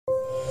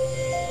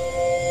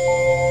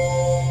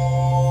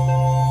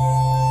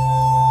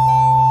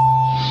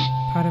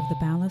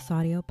Bebenroth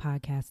Audio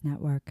Podcast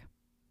Network.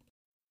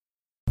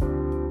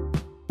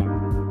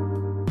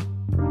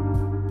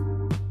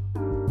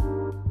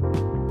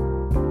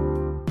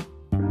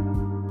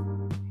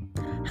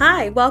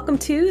 Hi, welcome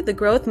to the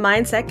Growth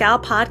Mindset Gal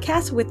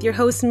podcast with your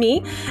host,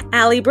 me,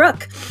 Allie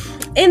Brooke.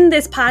 In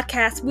this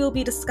podcast, we'll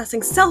be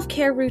discussing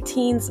self-care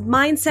routines,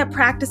 mindset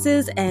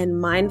practices, and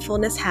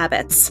mindfulness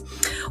habits.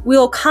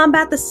 We'll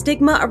combat the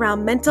stigma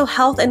around mental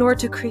health in order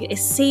to create a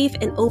safe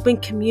and open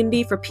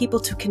community for people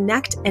to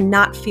connect and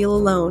not feel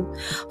alone.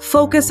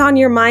 Focus on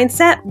your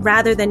mindset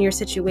rather than your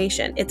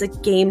situation. It's a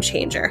game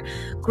changer.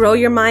 Grow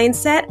your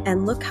mindset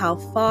and look how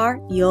far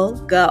you'll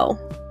go.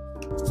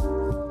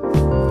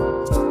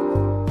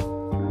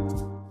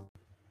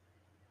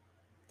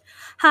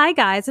 Hi,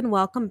 guys, and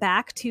welcome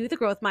back to the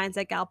Growth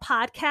Mindset Gal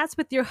podcast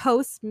with your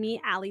host,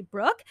 me, Allie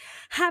Brooke.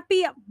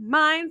 Happy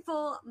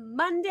Mindful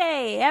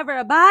Monday,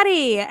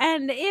 everybody.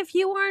 And if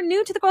you are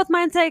new to the Growth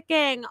Mindset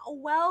Gang,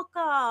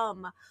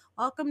 welcome.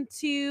 Welcome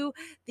to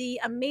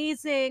the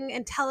amazing,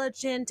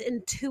 intelligent,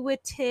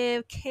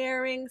 intuitive,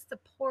 caring,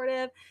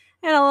 supportive,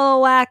 and a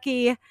little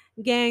wacky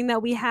gang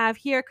that we have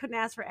here. Couldn't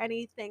ask for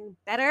anything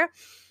better.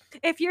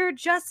 If you're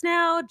just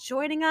now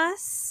joining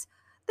us,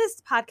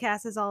 this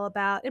podcast is all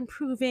about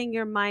improving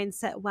your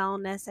mindset,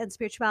 wellness, and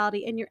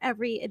spirituality in your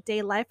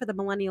everyday life for the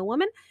millennial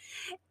woman.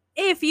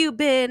 If you've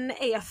been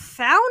a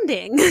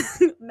founding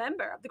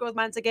member of the Growth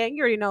Mindset Gang,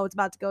 you already know it's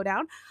about to go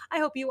down. I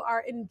hope you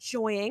are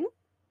enjoying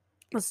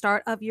the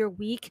start of your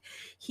week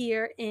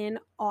here in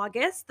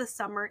August. The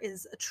summer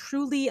is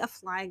truly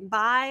flying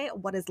by.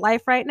 What is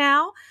life right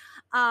now?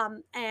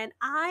 And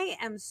I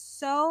am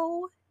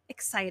so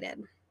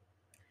excited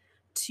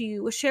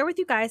to share with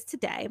you guys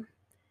today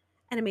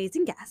an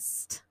amazing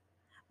guest,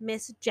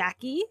 Miss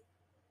Jackie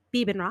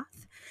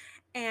Bebenroth,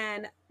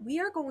 and we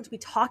are going to be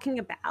talking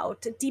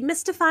about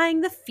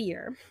demystifying the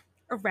fear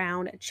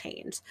around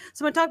change.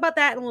 So I'm going to talk about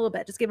that in a little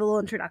bit, just give a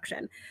little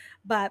introduction.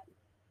 But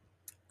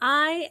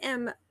I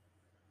am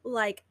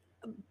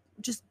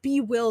just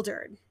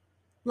bewildered.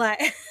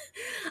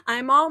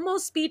 I'm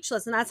almost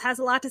speechless, and that has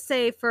a lot to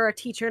say for a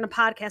teacher in a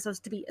podcast, so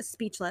to be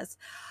speechless.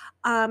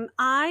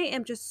 I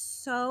am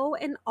just so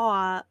in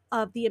awe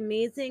of the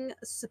amazing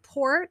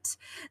support,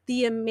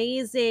 the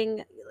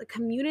amazing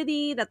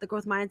community that the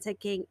Growth Mindset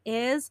Gang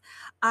is.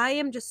 I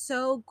am just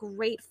so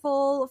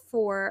grateful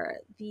for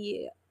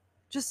the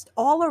just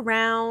all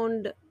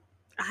around,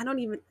 I don't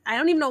even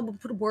know what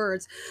to put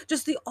words,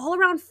 just the all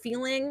around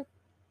feeling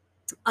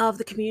of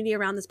the community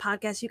around this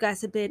podcast. You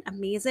guys have been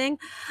amazing.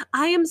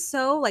 I am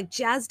so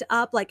jazzed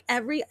up.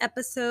 Every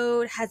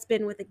episode has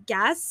been with a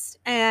guest,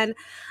 and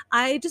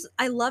I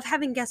love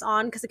having guests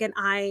on because, again,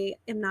 I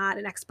am not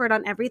an expert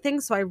on everything,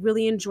 so I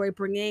really enjoy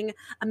bringing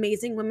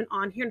amazing women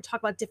on here to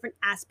talk about different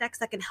aspects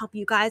that can help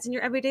you guys in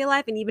your everyday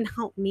life and even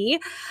help me,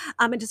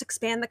 and just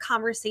expand the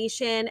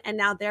conversation. And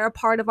now they're a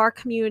part of our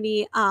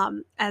community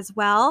as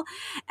well,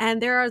 and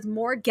there are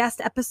more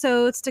guest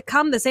episodes to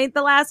come. This ain't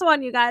the last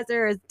one, you guys.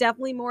 There is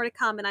definitely more to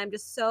come. And I'm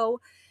just so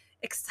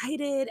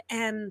excited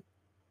and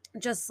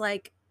just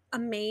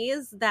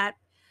amazed that,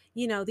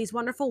 these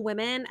wonderful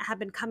women have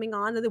been coming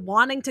on, they're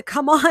wanting to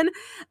come on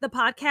the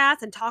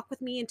podcast and talk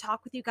with me and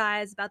talk with you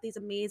guys about these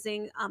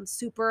amazing,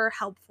 super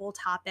helpful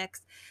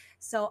topics.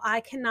 So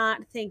I cannot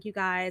thank you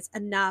guys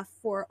enough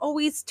for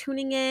always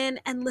tuning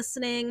in and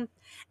listening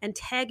and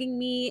tagging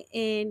me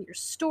in your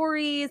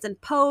stories and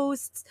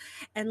posts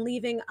and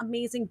leaving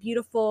amazing,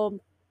 beautiful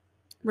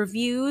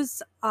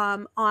reviews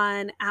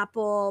on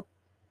Apple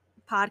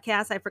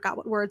Podcasts. I forgot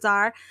what words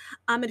are.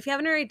 And if you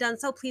haven't already done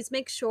so, please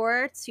make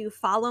sure to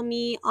follow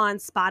me on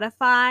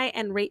Spotify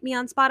and rate me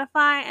on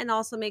Spotify, and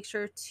also make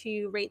sure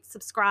to rate,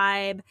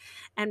 subscribe,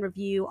 and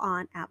review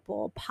on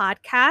Apple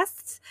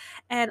Podcasts.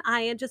 And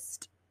I am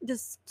just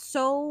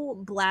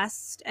so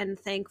blessed and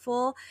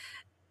thankful.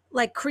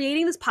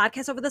 Creating this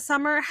podcast over the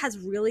summer has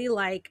really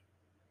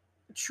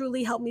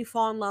truly helped me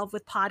fall in love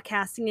with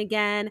podcasting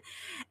again,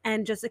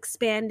 and just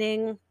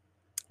expanding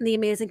the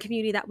amazing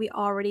community that we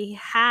already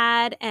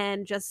had,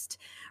 and just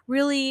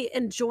really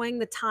enjoying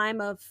the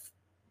time of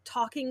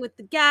talking with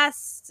the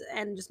guests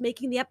and just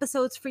making the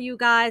episodes for you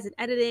guys and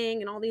editing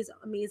and all these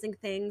amazing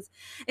things.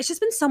 It's just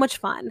been so much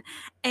fun.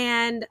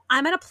 And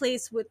I'm at a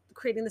place with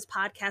creating this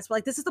podcast where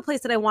this is the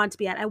place that I want to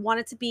be at. I want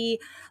it to be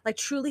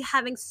truly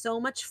having so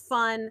much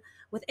fun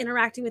with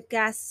interacting with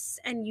guests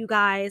and you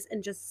guys,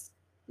 and just,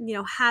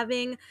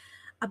 having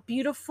a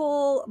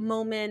beautiful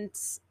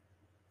moment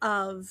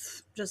of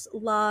just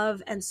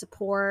love and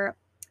support,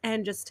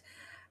 and just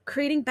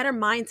creating better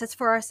mindsets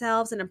for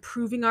ourselves and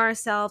improving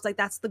ourselves.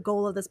 That's the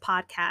goal of this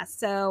podcast.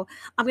 So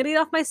I'm going to get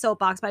off my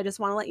soapbox, but I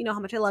just want to let you know how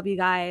much I love you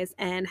guys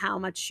and how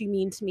much you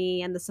mean to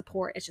me, and the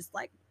support is just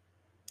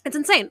It's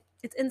insane.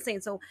 It's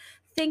insane. So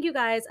thank you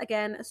guys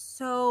again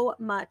so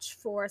much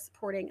for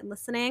supporting and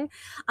listening.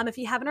 If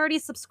you haven't already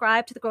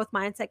subscribed to the Growth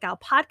Mindset Gal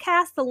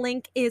podcast, the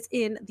link is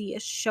in the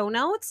show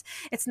notes.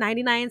 It's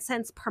 99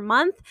 cents per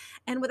month.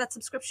 And with that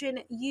subscription,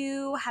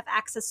 you have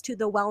access to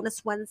the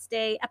Wellness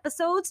Wednesday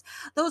episodes.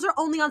 Those are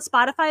only on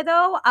Spotify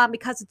though,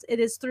 because it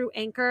is through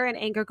Anchor, and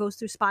Anchor goes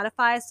through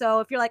Spotify. So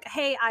if you're like,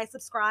 hey, I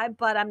subscribe,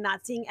 but I'm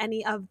not seeing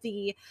any of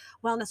the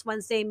Wellness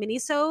Wednesday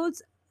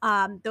minisodes,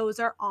 those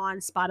are on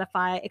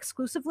Spotify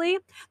exclusively.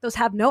 Those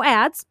have no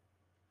ads.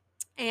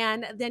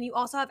 And then you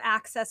also have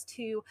access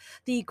to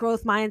the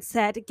Growth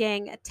Mindset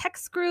Gang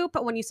text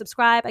group. When you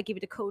subscribe, I give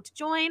you the code to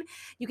join.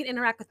 You can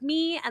interact with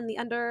me and the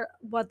other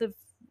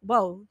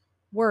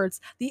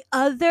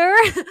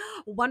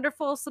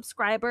wonderful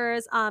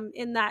subscribers.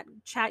 In that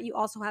chat, you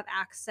also have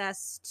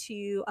access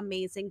to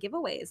amazing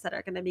giveaways that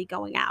are going to be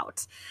going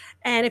out.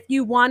 And if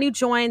you want to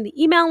join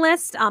the email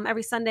list,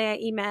 every Sunday I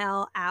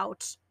email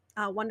out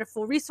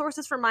wonderful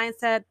resources for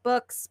mindset,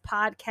 books,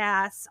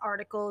 podcasts,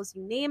 articles,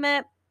 you name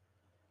it.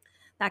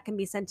 That can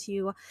be sent to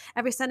you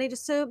every Sunday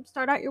just to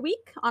start out your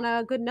week on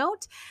a good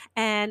note.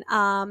 And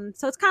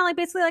so it's kind of like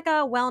basically like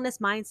a wellness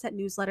mindset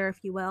newsletter,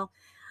 if you will.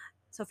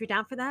 So if you're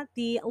down for that,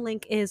 the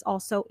link is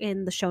also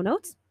in the show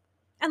notes.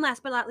 And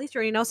last but not least, you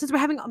already know, since we're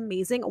having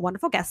amazing,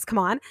 wonderful guests, come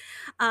on.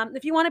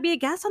 If you want to be a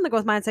guest on the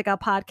Growth Mindset Gal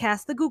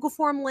podcast, the Google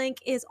form link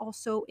is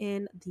also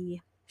in the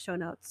show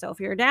notes. So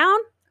if you're down,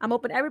 I'm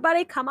open to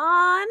everybody. Come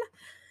on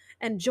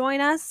and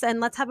join us, and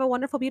let's have a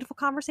wonderful, beautiful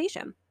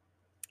conversation.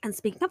 And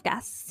speaking of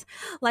guests,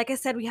 like I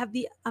said, we have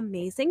the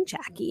amazing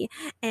Jackie,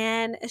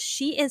 and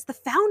she is the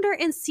founder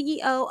and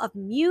CEO of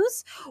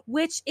Muse,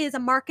 which is a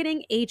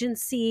marketing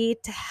agency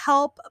to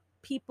help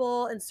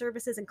people and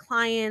services and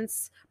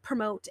clients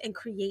promote and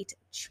create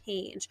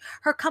change.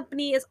 Her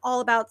company is all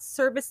about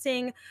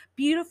servicing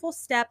beautiful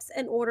steps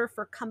in order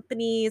for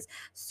companies,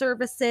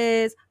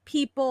 services,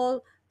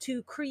 people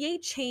to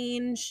create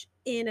change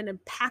in an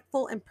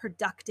impactful and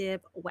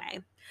productive way.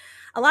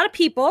 A lot of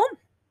people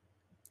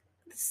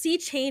see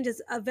change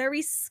as a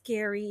very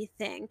scary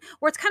thing,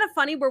 where it's kind of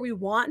funny, where we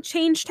want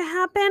change to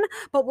happen,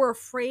 but we're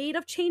afraid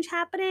of change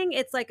happening.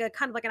 It's like a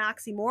kind of like an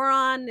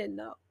oxymoron, and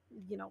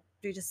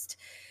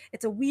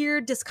it's a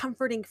weird,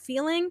 discomforting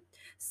feeling.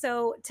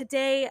 So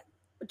today,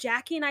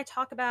 Jackie and I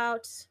talk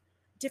about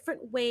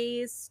different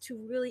ways to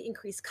really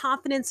increase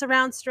confidence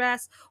around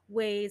stress,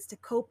 ways to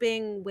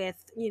coping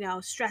with,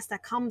 stress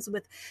that comes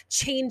with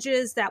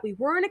changes that we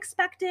weren't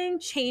expecting,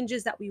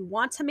 changes that we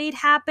want to make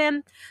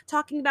happen,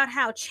 talking about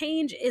how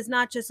change is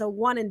not just a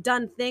one and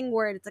done thing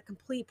where it's a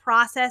complete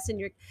process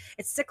and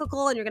it's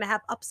cyclical, and you're going to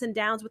have ups and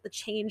downs with the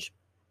change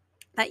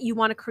that you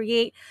want to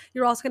create.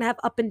 You're also going to have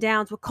up and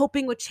downs with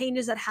coping with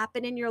changes that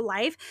happen in your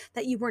life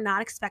that you were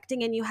not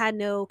expecting and you had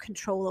no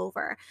control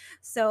over.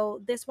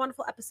 So this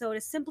wonderful episode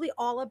is simply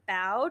all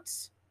about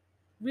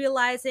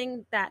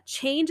realizing that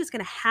change is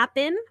going to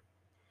happen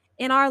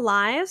in our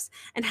lives,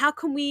 and how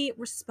can we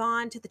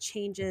respond to the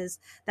changes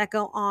that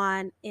go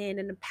on in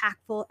an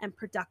impactful and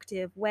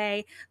productive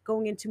way,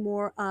 going into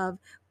more of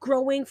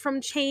growing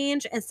from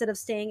change instead of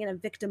staying in a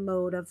victim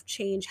mode of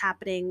change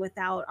happening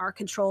without our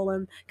control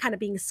and kind of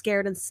being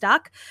scared and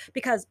stuck.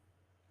 Because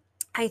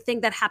I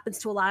think that happens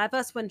to a lot of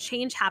us when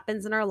change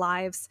happens in our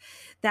lives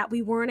that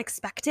we weren't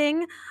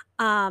expecting.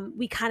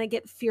 We kind of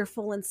get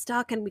fearful and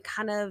stuck, and we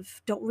kind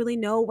of don't really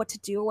know what to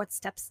do or what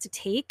steps to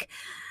take.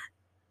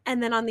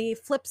 And then on the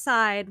flip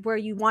side, where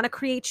you want to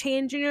create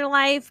change in your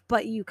life,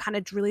 but you kind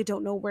of really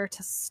don't know where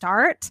to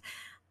start,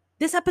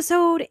 this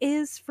episode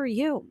is for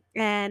you.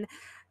 And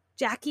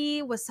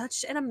Jackie was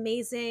such an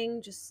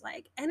amazing, just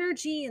like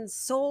energy and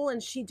soul.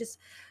 And she just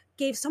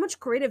gave so much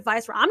great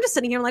advice where I'm just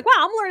sitting here like, wow,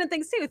 I'm learning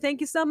things too. Thank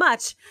you so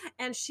much.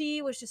 And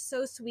she was just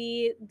so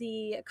sweet.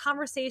 The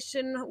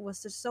conversation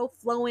was just so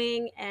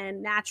flowing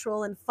and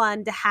natural and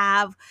fun to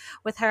have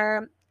with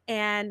her.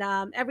 And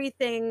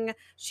everything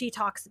she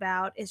talks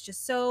about is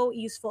just so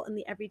useful in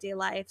the everyday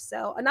life.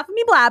 So enough of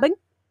me blabbing.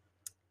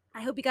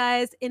 I hope you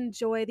guys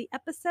enjoy the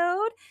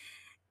episode.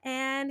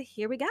 And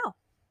here we go.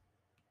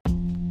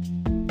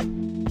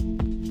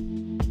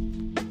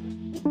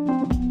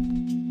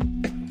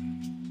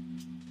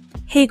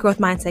 Hey, Growth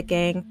Mindset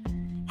Gang.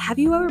 Have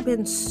you ever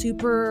been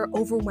super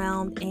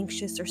overwhelmed,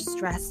 anxious, or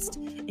stressed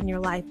in your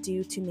life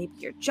due to maybe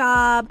your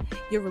job,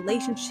 your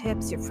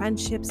relationships, your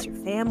friendships, your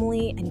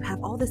family, and you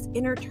have all this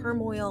inner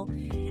turmoil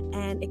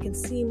and it can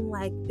seem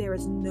like there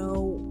is no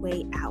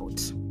way out?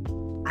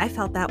 I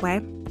felt that way.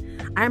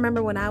 I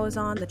remember when I was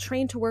on the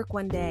train to work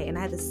one day and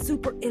I had this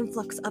super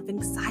influx of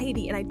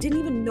anxiety and I didn't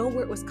even know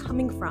where it was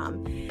coming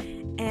from.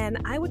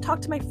 And I would talk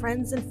to my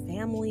friends and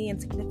family and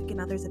significant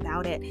others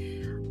about it,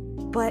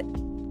 but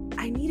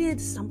I needed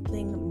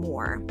something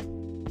more.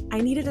 I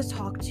needed to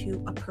talk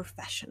to a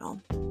professional.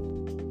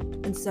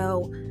 And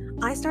so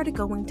I started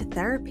going to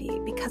therapy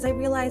because I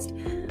realized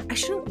I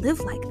shouldn't live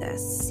like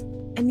this,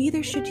 and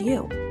neither should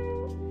you.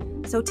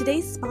 So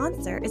today's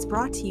sponsor is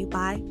brought to you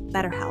by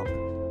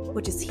BetterHelp,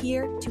 which is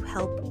here to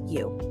help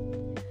you.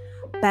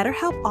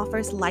 BetterHelp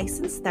offers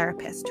licensed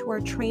therapists who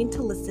are trained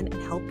to listen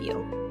and help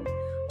you.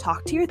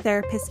 Talk to your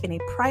therapist in a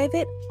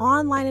private,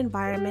 online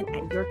environment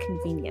at your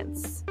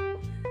convenience.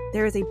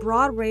 There is a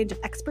broad range of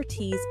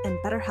expertise in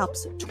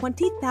BetterHelp's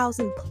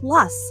 20,000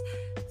 plus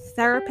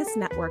therapist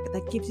network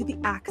that gives you the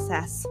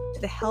access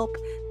to the help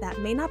that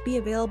may not be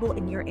available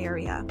in your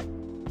area.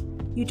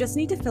 You just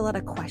need to fill out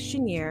a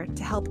questionnaire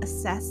to help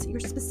assess your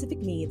specific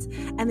needs,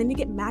 and then you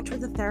get matched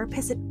with a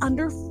therapist in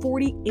under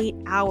 48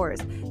 hours.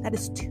 That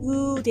is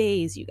 2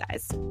 days, you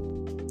guys.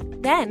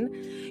 Then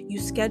you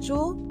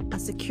schedule a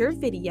secure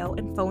video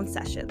and phone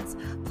sessions.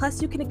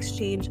 Plus, you can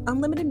exchange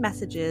unlimited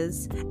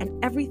messages, and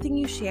everything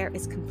you share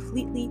is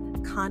completely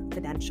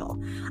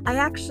confidential. I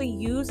actually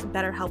used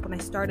BetterHelp when I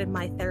started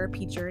my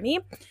therapy journey.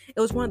 It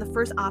was one of the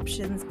first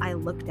options I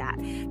looked at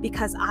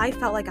because I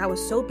felt like I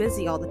was so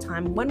busy all the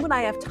time. When would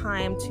I have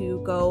time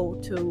to go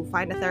to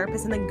find a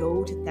therapist and then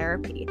go to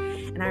therapy?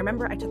 And I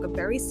remember I took a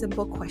very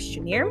simple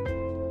questionnaire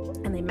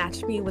and they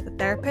matched me with a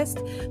therapist.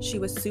 She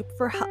was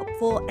super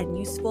helpful and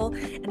useful,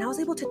 and I was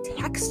able to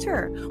text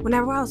her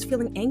whenever I was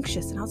feeling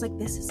anxious, and I was like,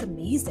 this is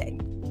amazing,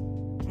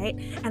 right?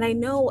 And I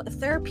know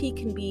therapy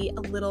can be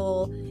a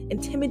little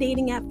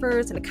intimidating at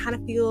first, and it kind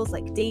of feels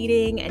like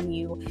dating, and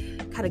you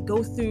kind of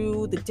go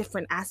through the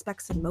different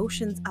aspects and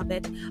motions of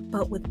it.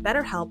 But with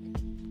BetterHelp,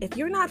 if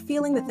you're not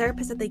feeling the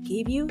therapist that they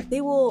gave you,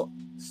 they will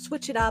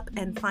switch it up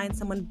and find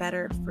someone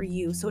better for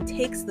you. So it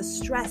takes the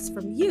stress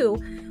from you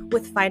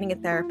with finding a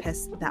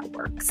therapist that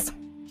works.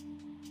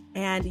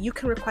 And you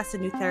can request a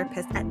new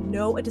therapist at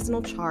no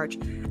additional charge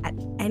at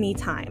any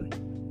time.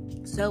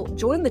 So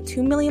join the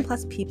 2 million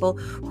plus people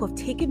who have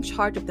taken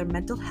charge of their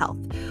mental health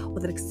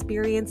with an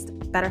experienced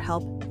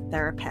BetterHelp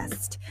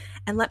therapist.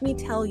 And let me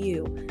tell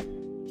you,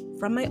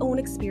 from my own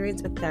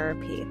experience with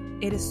therapy,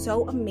 it is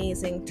so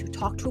amazing to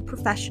talk to a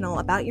professional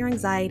about your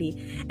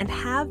anxiety and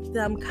have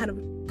them kind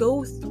of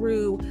go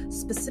through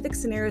specific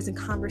scenarios and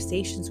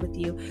conversations with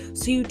you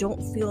so you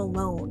don't feel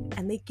alone.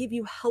 And they give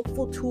you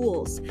helpful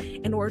tools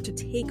in order to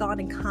take on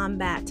and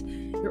combat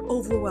your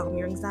overwhelm,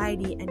 your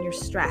anxiety, and your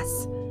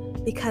stress.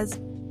 Because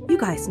you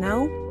guys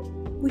know,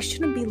 we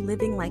shouldn't be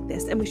living like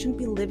this, and we shouldn't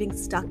be living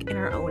stuck in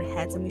our own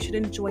heads, and we should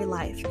enjoy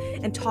life.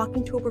 And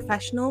talking to a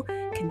professional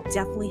can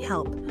definitely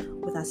help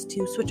with us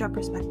to switch our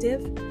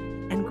perspective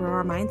and grow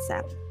our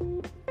mindset.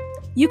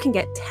 You can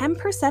get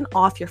 10%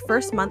 off your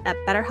first month at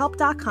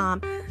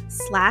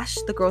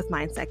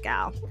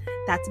betterhelp.com/thegrowthmindsetgal.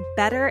 That's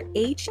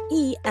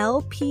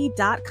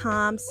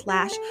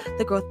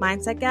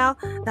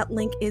betterhelp.com/thegrowthmindsetgal. That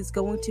link is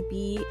going to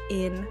be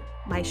in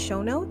my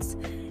show notes.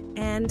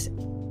 And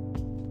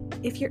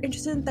if you're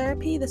interested in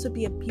therapy, this would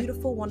be a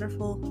beautiful,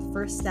 wonderful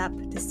first step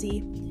to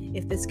see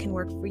if this can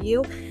work for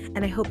you.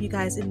 And I hope you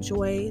guys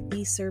enjoy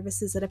these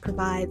services that it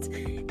provides.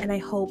 And I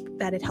hope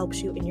that it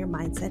helps you in your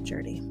mindset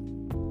journey.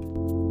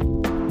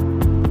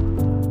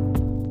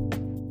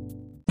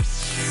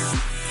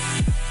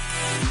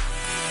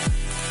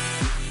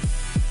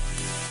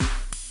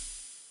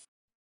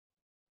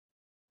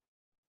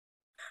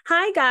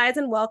 Hi, guys,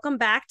 and welcome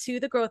back to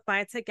the Growth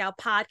Mindset Gal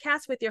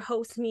podcast with your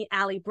host, me,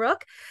 Allie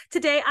Brooke.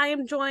 Today, I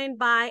am joined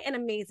by an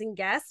amazing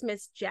guest,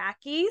 Miss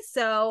Jackie.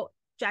 So,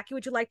 Jackie,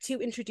 would you like to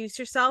introduce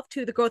yourself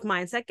to the Growth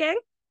Mindset Gang?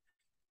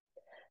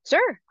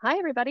 Sure. Hi,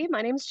 everybody.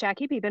 My name is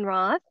Jackie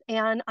Bebenroth,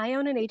 and I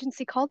own an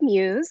agency called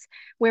Muse,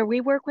 where we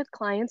work with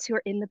clients who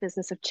are in the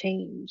business of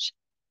change.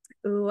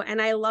 Ooh,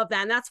 and I love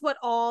that. And that's what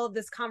all of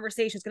this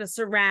conversation is going to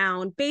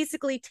surround,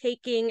 basically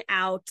taking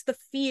out the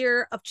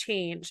fear of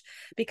change,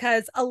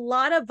 because a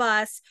lot of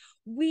us,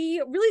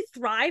 we really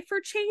thrive for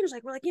change.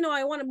 Like we're like,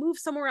 I want to move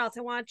somewhere else.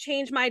 I want to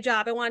change my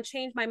job. I want to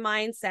change my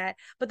mindset.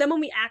 But then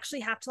when we actually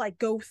have to like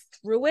go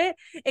through it,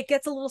 it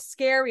gets a little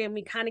scary and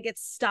we kind of get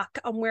stuck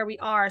on where we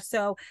are.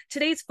 So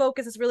today's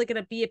focus is really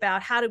going to be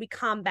about how do we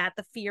combat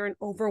the fear and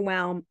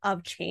overwhelm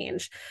of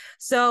change.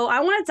 So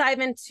I want to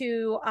dive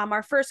into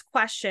our first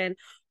question,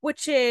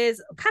 which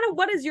is kind of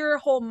what is your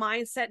whole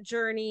mindset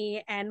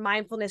journey and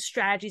mindfulness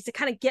strategies to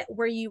kind of get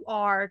where you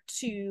are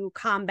to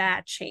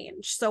combat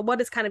change? So what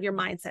is kind of your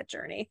mindset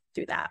journey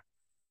through that?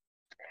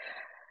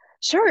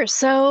 Sure.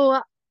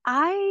 So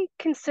I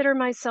consider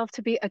myself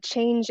to be a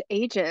change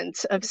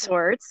agent of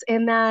sorts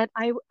in that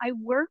I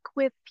work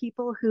with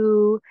people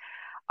who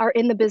are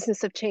in the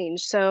business of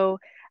change. So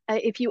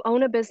if you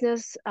own a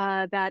business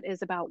that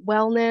is about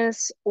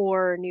wellness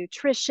or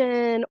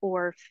nutrition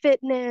or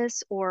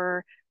fitness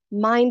or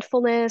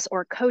mindfulness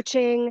or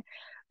coaching,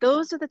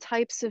 those are the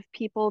types of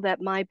people that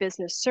my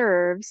business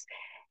serves.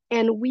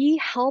 And we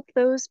help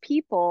those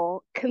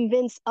people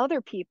convince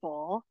other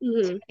people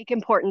to make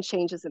important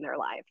changes in their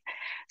life.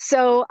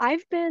 So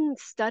I've been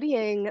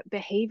studying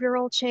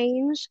behavioral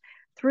change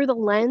through the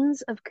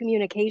lens of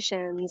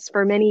communications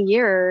for many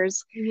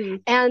years.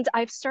 And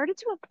I've started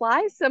to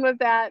apply some of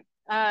that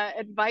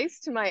advice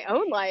to my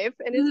own life,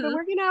 and it's been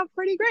working out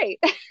pretty great.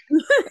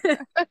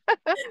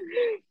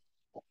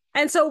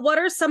 And so what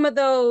are some of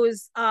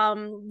those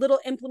little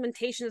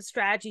implementation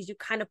strategies you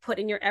kind of put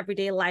in your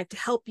everyday life to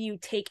help you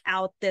take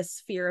out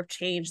this fear of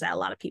change that a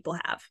lot of people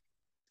have?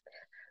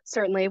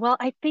 Certainly. Well,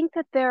 I think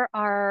that there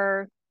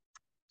are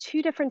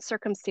two different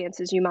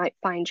circumstances you might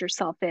find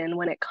yourself in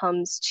when it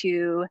comes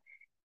to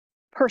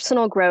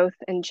personal growth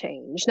and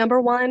change.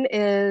 Number one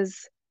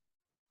is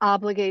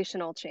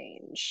obligational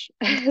change.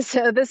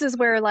 So this is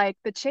where like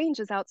the change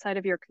is outside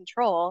of your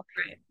control.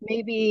 Right.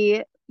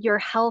 Maybe your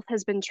health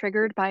has been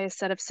triggered by a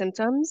set of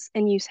symptoms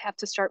and you have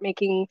to start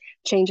making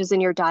changes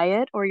in your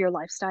diet or your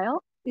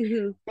lifestyle.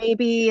 Mm-hmm.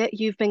 Maybe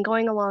you've been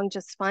going along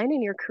just fine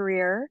in your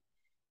career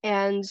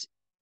and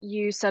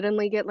you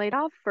suddenly get laid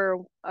off for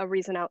a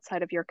reason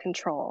outside of your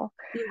control.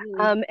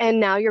 Mm-hmm. And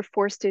now you're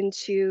forced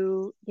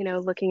into,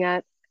 looking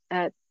at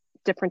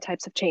different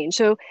types of change.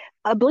 So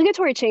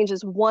obligatory change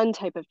is one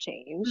type of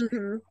change.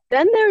 Mm-hmm.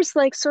 Then there's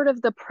like sort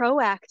of the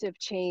proactive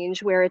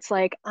change where it's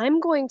like, I'm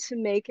going to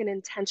make an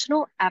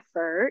intentional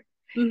effort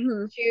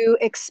Mm-hmm. to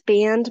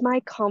expand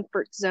my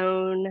comfort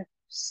zone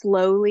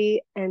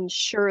slowly and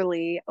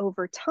surely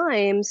over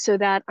time so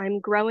that I'm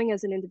growing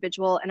as an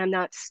individual and I'm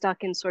not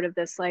stuck in sort of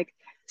this like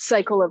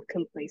cycle of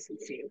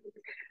complacency.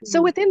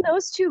 So within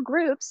those two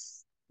groups,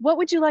 what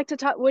would you like to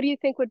talk? What do you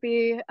think would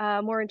be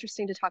more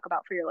interesting to talk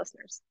about for your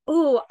listeners?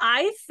 Oh,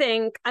 I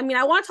mean,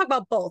 I want to talk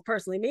about both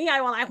personally.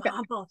 I want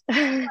both. So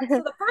Okay.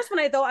 the first one,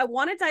 I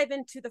want to dive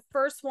into the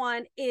first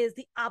one is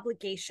the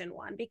obligation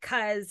one,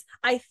 because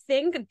I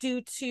think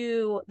due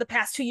to the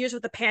past 2 years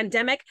with the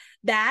pandemic,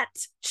 that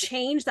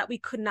change that we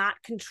could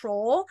not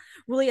control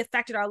really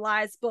affected our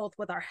lives, both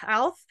with our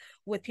health,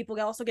 with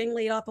people also getting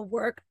laid off of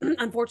work,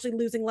 unfortunately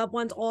losing loved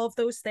ones, all of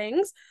those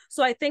things.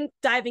 So I think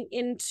diving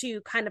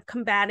into kind of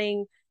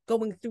combating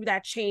going through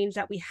that change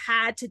that we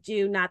had to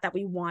do, not that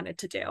we wanted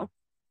to do.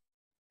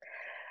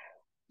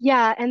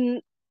 Yeah,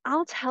 and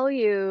I'll tell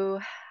you,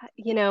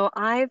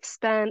 I've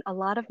spent a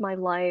lot of my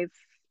life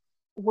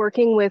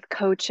working with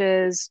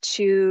coaches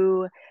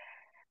to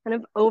kind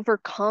of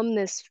overcome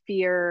this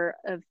fear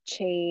of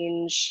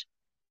change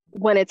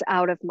when it's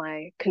out of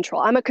my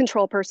control. I'm a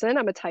control person,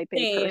 I'm a type A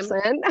Same.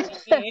 person.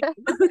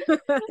 Same.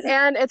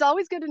 And it's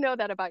always good to know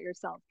that about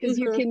yourself because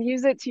you Mm-hmm. can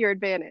use it to your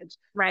advantage.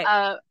 Right.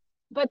 Uh,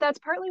 but that's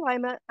partly why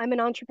I'm an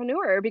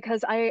entrepreneur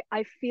because I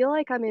feel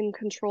like I'm in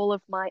control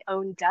of my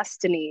own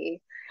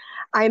destiny.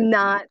 I'm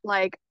not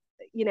like,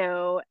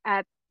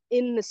 at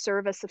in the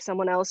service of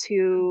someone else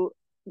who,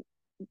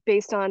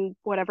 based on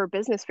whatever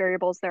business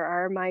variables there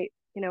are, might,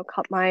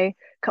 cut my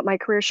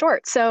career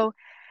short. So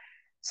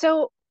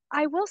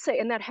I will say,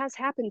 and that has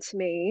happened to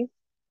me,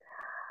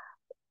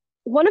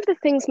 one of the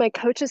things my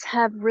coaches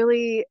have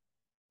really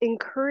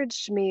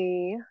encouraged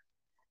me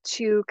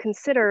to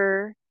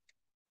consider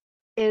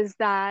is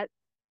that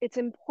it's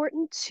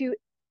important to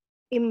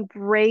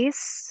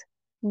embrace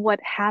what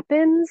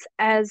happens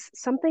as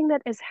something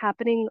that is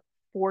happening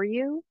for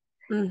you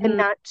and Mm-hmm.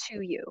 not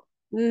to you.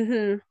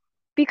 Mm-hmm.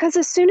 Because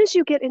as soon as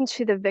you get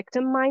into the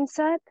victim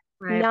mindset,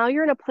 Right. now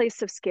you're in a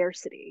place of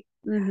scarcity.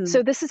 Mm-hmm.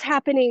 So this is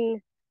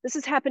happening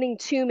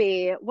to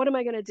me. What am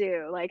I going to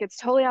do? Like it's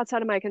totally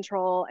outside of my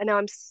control and now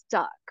I'm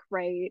stuck,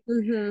 right?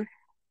 Mm-hmm.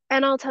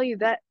 And I'll tell you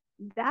that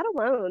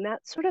alone,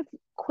 that sort of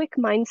quick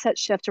mindset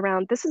shift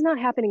around this is not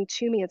happening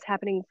to me, it's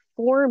happening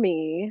for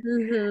me.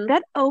 Mm-hmm.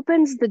 That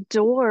opens the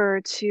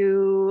door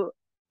to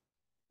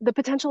the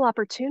potential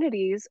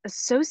opportunities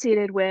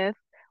associated with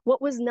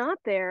what was not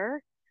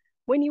there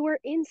when you were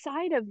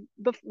inside of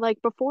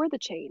like before the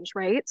change,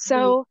 right? Mm-hmm.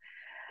 So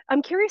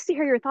I'm curious to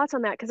hear your thoughts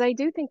on that because I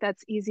do think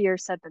that's easier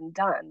said than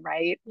done,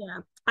 right? Yeah,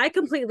 I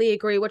completely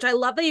agree, which I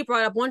love that you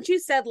brought up. Once you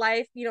said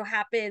life,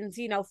 happens,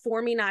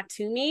 for me, not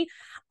to me,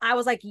 I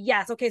was like,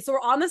 yes, okay, so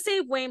we're on the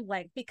same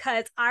wavelength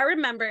because I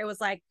remember it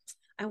was like,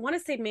 I want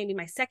to say maybe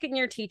my second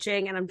year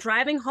teaching, and I'm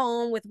driving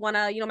home with one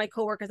of, my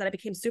coworkers that I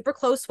became super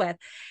close with.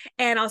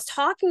 And I was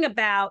talking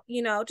about,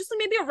 just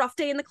maybe a rough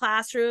day in the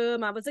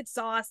classroom. I was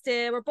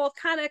exhausted. We're both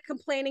kind of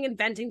complaining and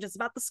venting just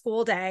about the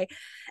school day.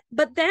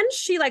 But then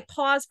she like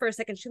paused for a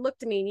second. She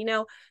looked at me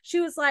and, she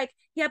was like,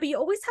 yeah, but you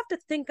always have to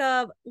think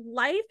of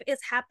life is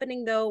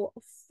happening though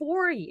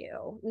for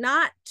you,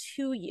 not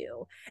to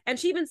you. And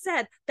she even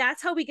said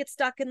that's how we get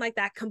stuck in like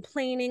that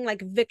complaining,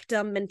 like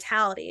victim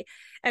mentality.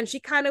 And she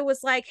kind of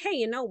was like, hey,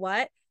 you know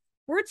what?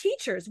 We're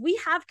teachers.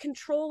 We have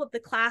control of the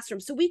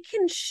classroom. So we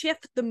can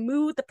shift the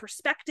mood, the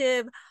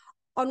perspective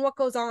on what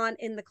goes on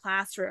in the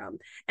classroom.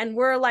 And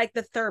we're like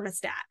the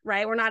thermostat,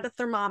 right? We're not a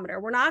thermometer.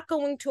 We're not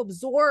going to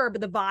absorb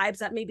the vibes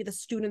that maybe the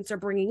students are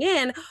bringing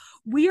in.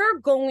 We are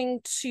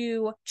going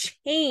to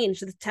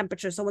change the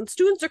temperature. So when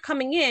students are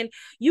coming in,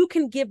 you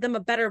can give them a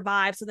better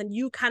vibe. So then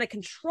you kind of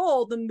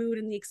control the mood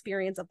and the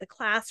experience of the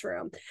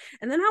classroom.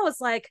 And then I was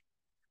like,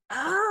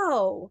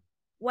 oh,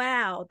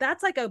 wow,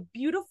 that's like a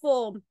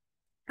beautiful,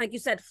 like you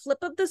said, flip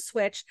of the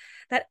switch,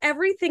 that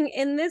everything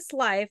in this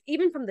life,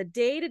 even from the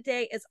day to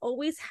day, is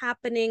always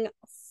happening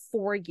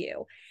for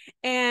you.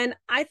 And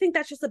I think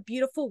that's just a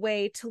beautiful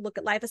way to look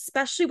at life,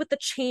 especially with the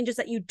changes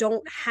that you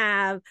don't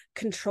have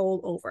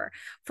control over.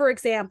 For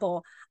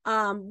example,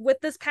 with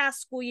this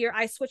past school year,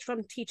 I switched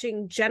from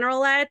teaching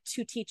general ed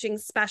to teaching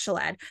special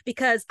ed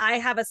because I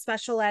have a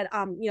special ed,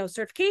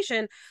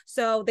 certification.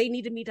 So they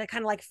needed me to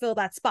kind of like fill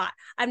that spot.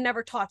 I've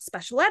never taught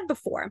special ed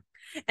before.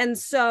 And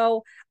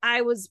so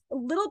I was a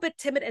little bit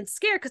timid and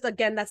scared because,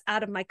 again, that's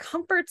out of my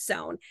comfort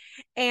zone.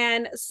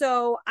 And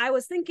so I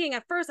was thinking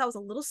at first, I was a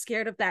little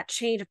scared of that that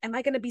change of, am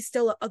I going to be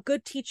still a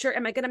good teacher?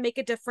 Am I going to make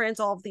a difference?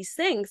 All of these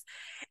things.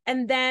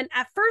 And then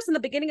at first, in the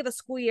beginning of the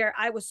school year,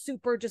 I was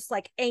super just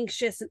like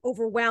anxious and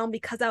overwhelmed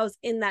because I was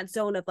in that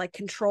zone of like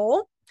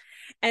control.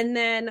 And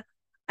then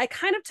I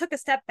kind of took a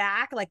step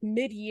back like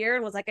mid-year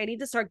and was like, I need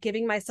to start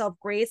giving myself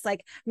grace.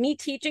 Like, me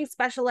teaching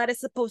special ed is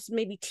supposed to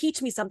maybe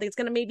teach me something. It's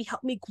going to maybe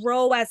help me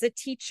grow as a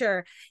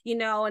teacher,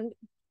 and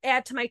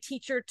add to my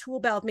teacher tool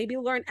belt, maybe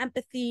learn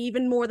empathy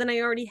even more than I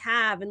already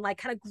have, and like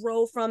kind of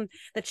grow from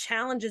the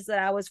challenges that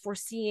I was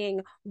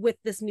foreseeing with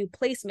this new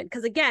placement.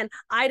 Because again,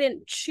 I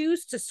didn't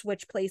choose to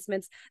switch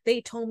placements. They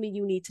told me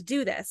you need to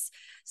do this.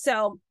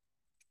 So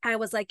I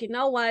was like, you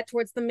know what,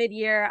 towards the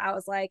mid-year, I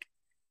was like,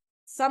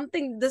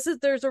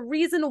 there's a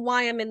reason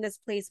why I'm in this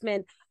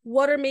placement.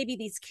 What are maybe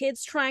these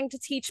kids trying to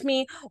teach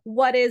me?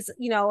 What is,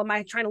 am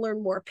I trying to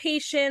learn more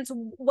patience?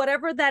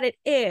 Whatever that it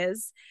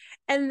is.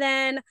 And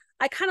then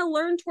I kind of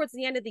learned towards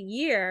the end of the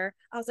year,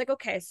 I was like,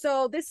 okay,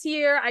 so this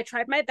year I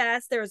tried my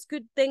best. There's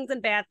good things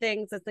and bad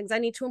things. There's things I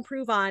need to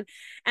improve on.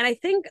 And I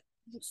think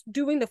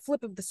doing the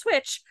flip of the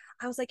switch,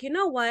 I was like, you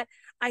know what?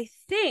 I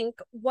think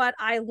what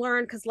I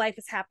learned, because life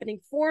is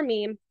happening for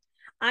me,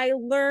 I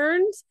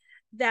learned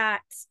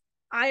that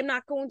I'm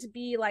not going to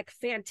be like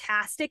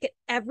fantastic at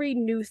every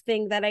new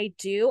thing that I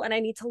do. And I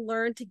need to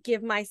learn to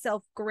give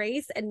myself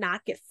grace and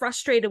not get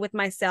frustrated with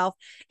myself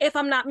if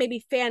I'm not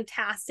maybe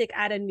fantastic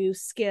at a new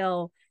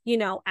skill,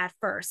 at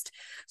first.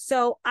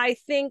 So I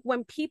think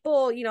when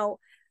people,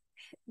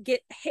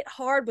 get hit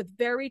hard with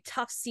very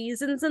tough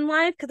seasons in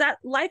life, because that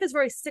life is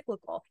very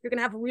cyclical. You're going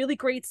to have really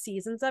great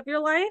seasons of your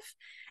life,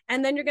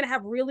 and then you're going to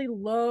have really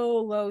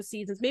low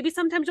seasons. Maybe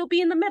sometimes you'll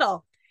be in the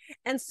middle.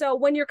 And so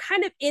when you're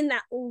kind of in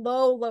that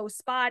low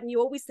spot and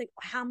you always think,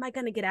 how am I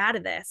going to get out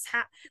of this?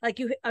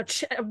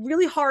 A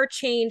really hard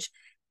change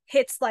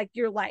hits like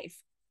your life.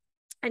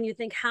 And you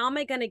think, how am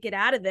I going to get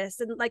out of this?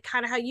 And like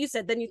kind of how you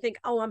said, then you think,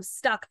 oh, I'm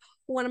stuck.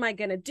 What am I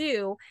going to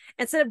do?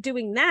 Instead of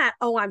doing that,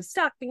 oh, I'm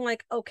stuck, being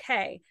like,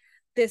 okay,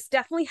 this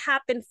definitely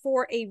happened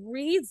for a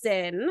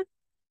reason.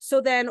 So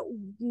then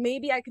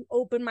maybe I can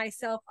open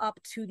myself up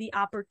to the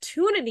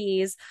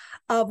opportunities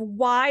of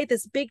why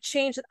this big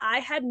change that I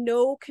had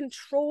no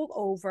control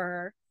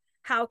over,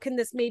 how can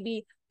this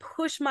maybe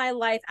push my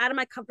life out of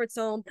my comfort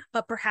zone,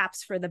 but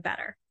perhaps for the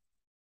better?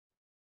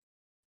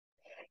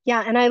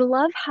 Yeah, and I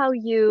love how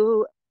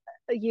you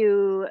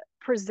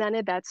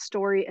presented that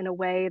story in a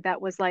way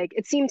that was like,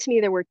 it seemed to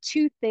me there were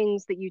two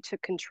things that you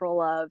took control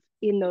of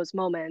in those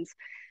moments.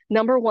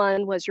 Number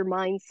one was your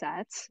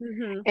mindset,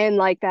 Mm-hmm. and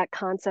like that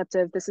concept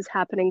of this is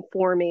happening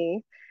for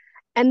me.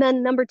 And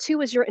then number two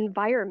was your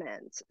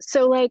environment.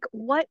 So, like,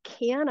 what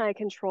can I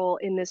control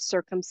in this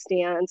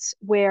circumstance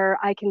where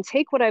I can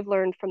take what I've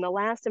learned from the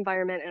last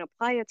environment and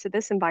apply it to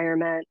this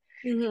environment?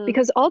 Mm-hmm.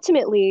 Because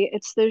ultimately,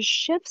 it's those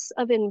shifts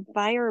of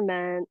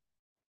environment.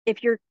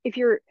 If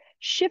you're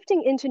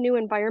shifting into new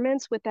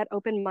environments with that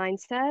open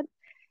mindset,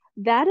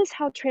 that is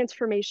how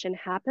transformation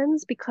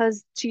happens.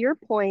 Because to your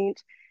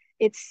point,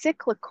 it's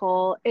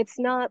cyclical, it's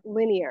not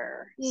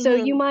linear. So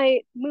you Mm-hmm.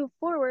 might move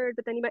forward,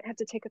 but then you might have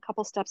to take a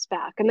couple steps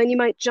back, and then you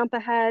might jump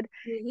ahead.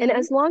 And Mm-hmm.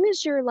 as long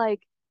as you're like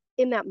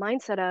in that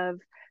mindset of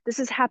this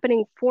is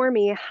happening for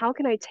me, how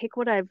can I take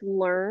what I've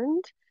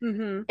learned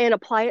Mm-hmm. and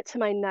apply it to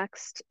my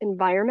next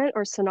environment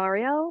or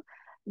scenario,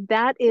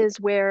 that is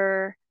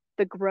where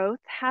the growth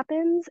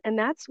happens. And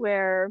that's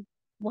where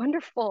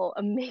wonderful,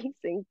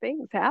 amazing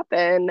things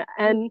happen.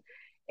 And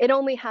it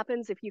only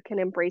happens if you can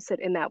embrace it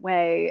in that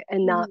way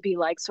and Mm-hmm. not be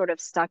like sort of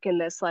stuck in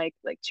this, like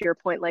to your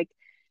point, like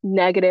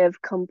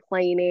negative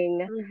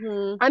complaining.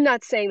 Mm-hmm. I'm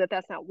not saying that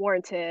that's not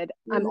warranted.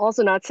 I'm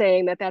also not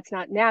saying that that's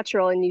not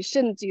natural and you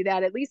shouldn't do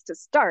that, at least to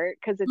start,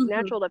 because it's Mm-hmm.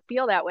 natural to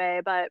feel that way.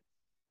 But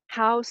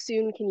how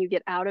soon can you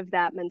get out of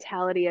that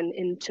mentality and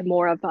into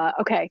more of a,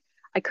 okay,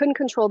 I couldn't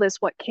control this.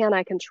 What can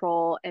I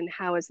control? And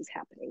how is this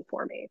happening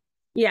for me?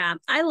 Yeah,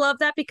 I love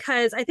that,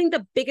 because I think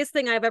the biggest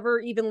thing I've ever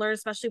even learned,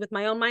 especially with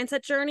my own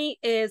mindset journey,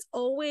 is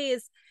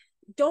always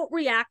don't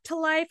react to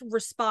life,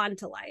 respond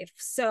to life.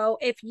 So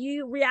if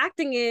you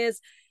reacting is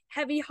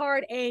heavy,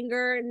 hard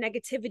anger,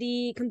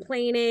 negativity,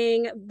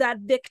 complaining, that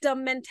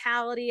victim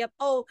mentality of,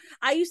 oh,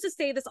 I used to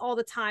say this all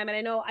the time. And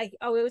I know I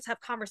always have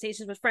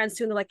conversations with friends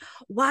too. And they're like,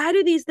 why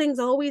do these things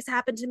always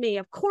happen to me?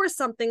 Of course,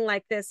 something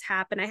like this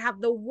happened. I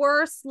have the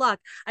worst luck.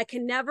 I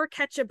can never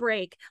catch a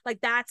break.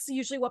 Like, that's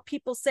usually what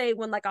people say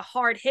when like a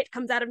hard hit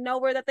comes out of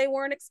nowhere that they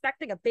weren't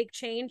expecting, a big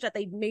change that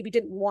they maybe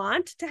didn't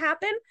want to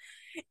happen.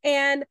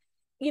 And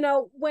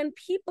when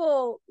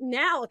people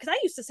now, because I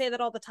used to say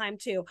that all the time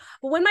too,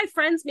 but when my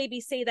friends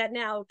maybe say that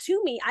now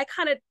to me, I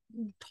kind of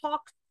talk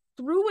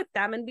through with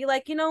them and be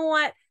like, you know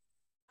what?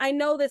 I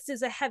know this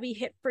is a heavy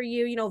hit for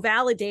you,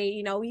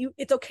 validate,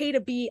 it's okay to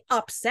be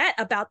upset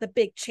about the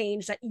big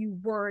change that you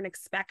weren't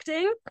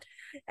expecting,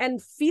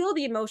 and feel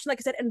the emotion. Like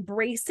I said,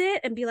 embrace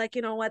it and be like,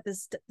 you know what,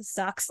 this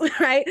sucks,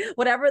 right?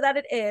 Whatever that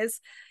it is,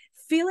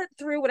 feel it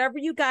through, whatever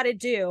you got to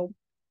do.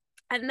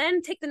 And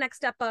then take the next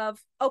step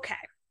of, okay,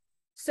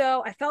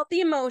 so I felt the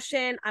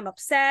emotion. I'm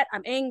upset.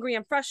 I'm angry.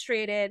 I'm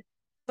frustrated.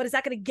 but is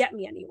that going to get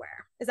me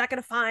anywhere? Is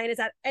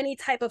that any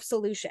type of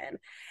solution?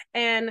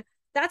 And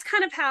that's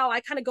kind of how I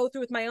kind of go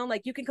through with my own,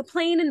 like, you can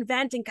complain and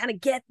vent and kind of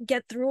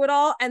get through it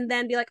all, and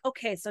then be like,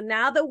 okay, so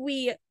now that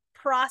we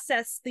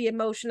process the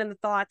emotion and the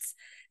thoughts,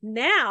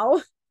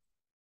 now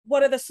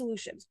what are the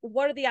solutions?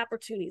 What are the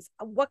opportunities?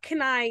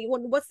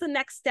 What's the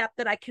next step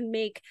that I can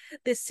make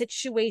this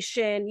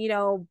situation,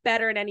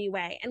 better in any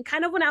way? And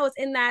kind of when I was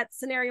in that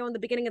scenario in the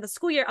beginning of the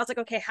school year, I was like,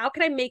 okay, how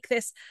can I make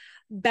this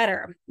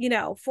better,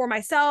 for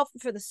myself,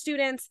 for the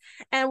students?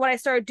 And what I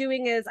started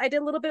doing is I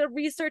did a little bit of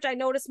research. I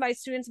noticed my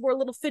students were a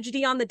little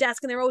fidgety on the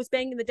desk, and they were always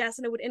banging the desk,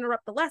 and it would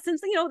interrupt the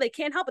lessons. They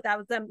can't help it. That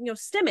was them,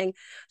 stimming.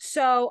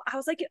 So I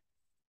was like,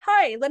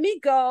 hi, let me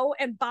go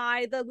and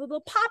buy the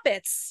little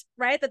poppets,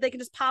 right? That they can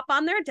just pop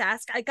on their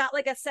desk. I got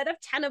like a set of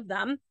 10 of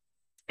them.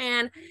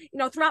 And,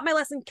 throughout my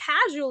lesson,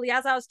 casually,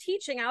 as I was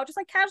teaching, I would just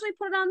like casually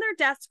put it on their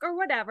desk or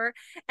whatever.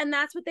 And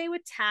that's what they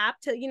would tap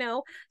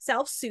to,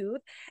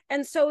 self-soothe.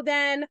 And so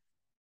then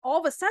all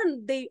of a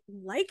sudden they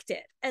liked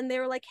it, and they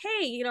were like,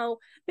 hey,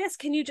 miss,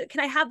 can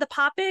I have the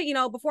poppet?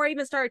 Before I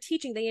even started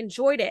teaching, they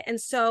enjoyed it. And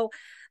so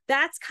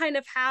that's kind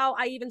of how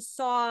I even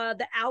saw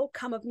the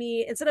outcome of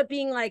me. Instead of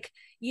being like,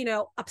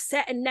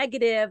 upset and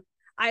negative,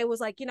 I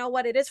was like, you know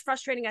what, it is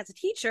frustrating as a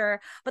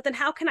teacher, but then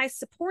how can I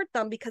support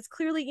them? Because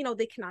clearly,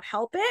 they cannot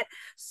help it.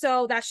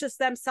 So that's just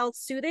them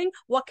self-soothing.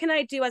 What can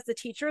I do as the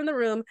teacher in the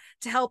room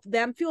to help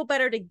them feel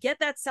better, to get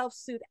that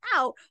self-soothe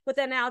out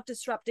without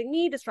disrupting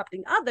me,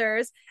 disrupting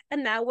others?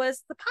 And that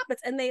was the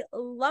puppets, and they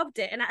loved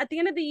it. And at the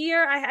end of the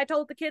year, I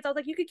told the kids, I was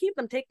like, you could keep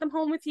them, take them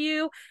home with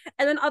you.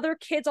 And then other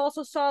kids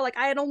also saw, like,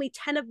 I had only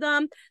 10 of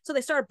them. So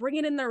they started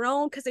bringing in their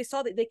own because they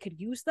saw that they could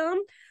use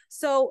them.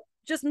 So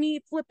just me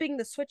flipping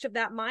the switch of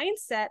that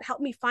mindset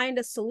helped me find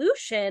a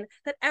solution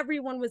that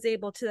everyone was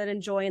able to then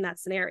enjoy in that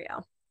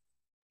scenario.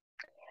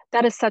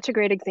 That is such a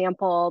great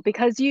example,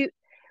 because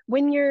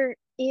when you're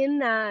in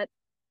that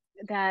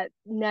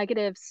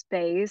negative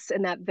space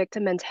and that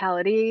victim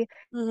mentality,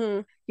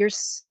 you're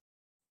so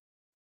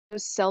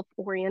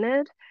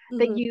self-oriented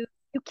that you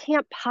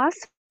can't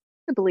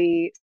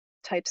possibly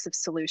types of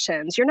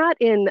solutions. You're not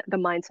in the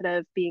mindset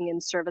of being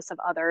in service of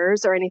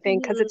others or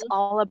anything, because it's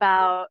all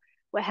about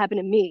what happened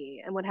to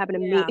me and what happened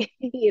to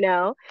me.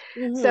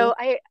 So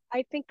I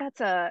think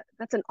that's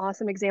an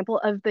awesome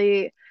example of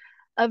the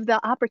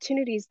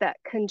opportunities that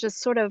can just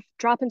sort of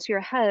drop into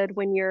your head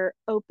when you're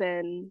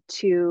open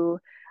to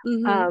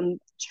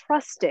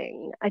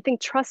trusting. I think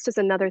trust is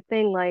another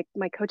thing. Like,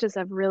 my coaches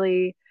have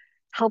really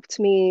helped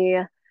me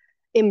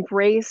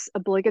embrace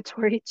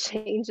obligatory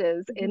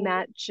changes in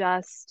that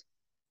just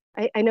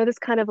I know this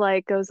kind of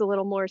like goes a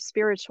little more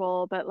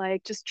spiritual, but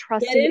like just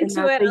trusting in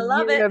that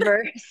the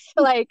universe,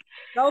 like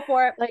go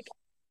for it. Like,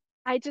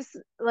 I just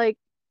like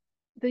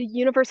the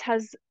universe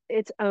has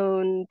its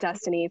own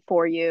destiny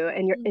for you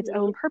and its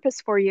own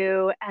purpose for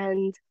you.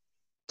 And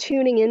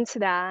tuning into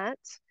that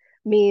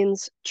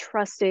means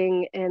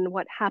trusting in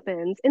what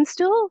happens and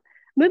still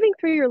moving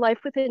through your life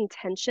with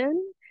intention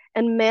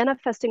and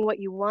manifesting what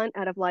you want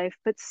out of life,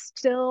 but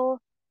still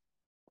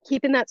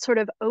keeping that sort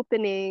of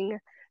opening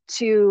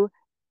to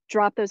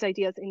drop those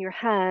ideas in your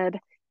head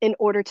in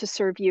order to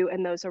serve you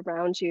and those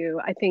around you.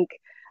 I think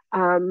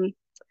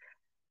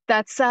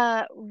that's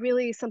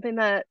really something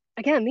that,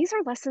 again, these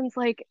are lessons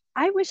like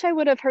I wish I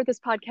would have heard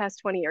this podcast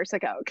 20 years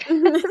ago.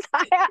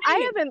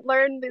 I haven't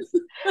learned this.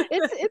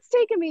 It's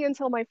taken me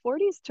until my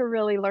 40s to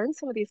really learn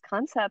some of these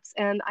concepts.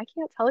 And I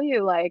can't tell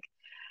you, like,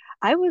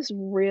 I was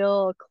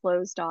real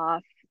closed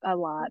off a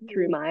lot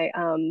through my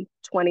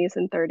 20s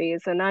and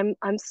 30s, and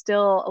I'm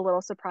still a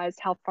little surprised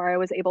how far I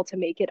was able to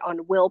make it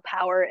on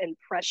willpower and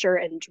pressure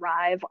and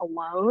drive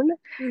alone.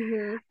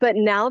 But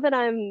now that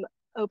I'm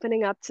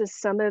opening up to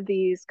some of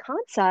these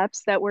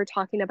concepts that we're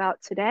talking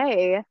about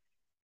today,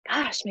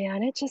 gosh,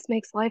 man, it just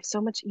makes life so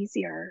much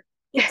easier.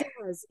 It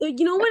does.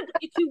 You know what?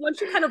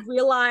 Once you kind of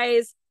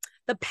realize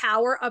the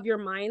power of your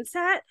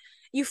mindset,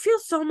 you feel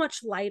so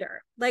much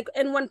lighter. Like,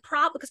 and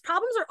because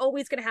problems are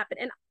always going to happen,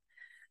 and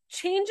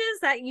changes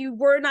that you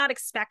were not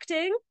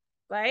expecting,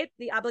 right?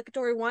 The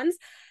obligatory ones,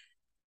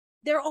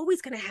 they're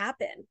always going to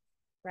happen,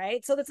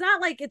 right? So it's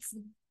not like it's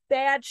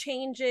bad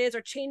changes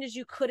or changes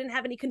you couldn't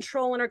have any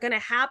control in are going to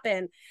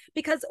happen,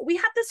 because we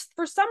have this,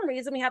 for some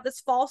reason, we have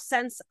this false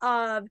sense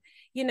of,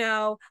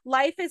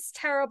 life is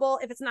terrible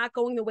if it's not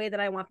going the way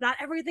that I want. If not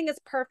everything is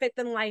perfect,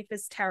 then life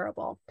is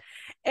terrible.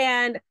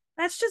 And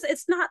that's just,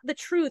 it's not the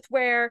truth,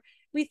 where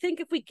we think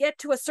if we get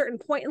to a certain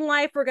point in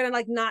life, we're going to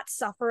like not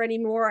suffer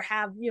anymore or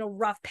have,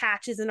 rough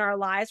patches in our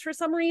lives for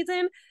some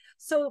reason.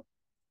 So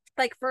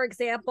like, for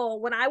example,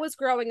 when I was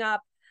growing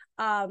up,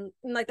 in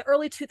like the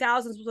early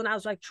 2000s was when I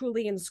was like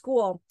truly in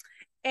school.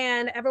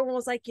 And everyone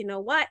was like, you know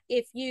what,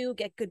 if you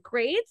get good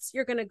grades,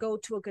 you're going to go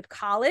to a good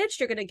college,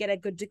 you're going to get a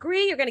good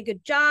degree, you're going to get a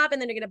good job,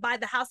 and then you're going to buy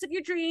the house of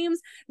your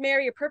dreams,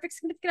 marry your perfect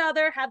significant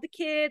other, have the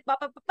kid, blah,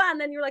 blah, blah, blah, and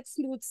then you're like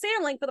smooth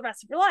sailing for the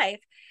rest of your life.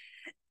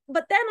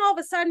 But then all of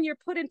a sudden you're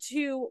put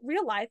into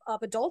real life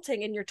of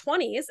adulting in your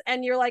 20s,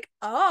 and you're like,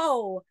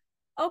 oh,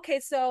 okay,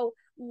 so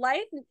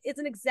life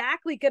isn't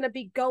exactly going to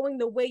be going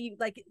the way you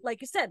like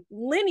you said,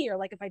 linear.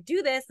 Like if I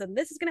do this, then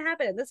this is going to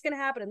happen, and this is going to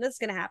happen, and this is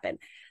going to happen.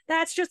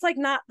 That's just like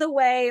not the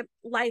way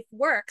life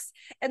works.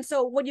 And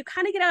so when you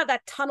kind of get out of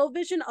that tunnel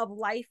vision of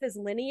life is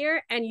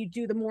linear, and you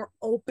do the more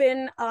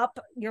open up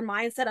your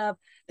mindset of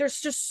there's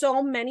just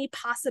so many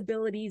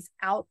possibilities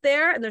out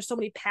there, and there's so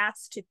many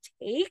paths to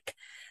take,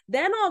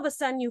 then all of a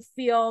sudden you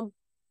feel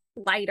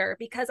lighter.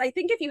 Because I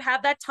think if you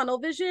have that tunnel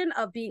vision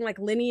of being like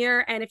linear,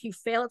 and if you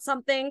fail at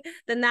something,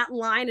 then that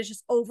line is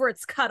just over,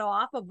 it's cut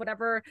off of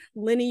whatever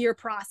linear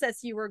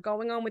process you were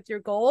going on with your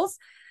goals,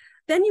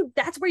 then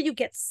that's where you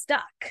get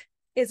stuck,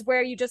 is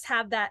where you just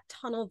have that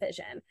tunnel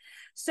vision.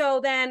 So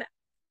then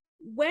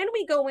when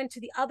we go into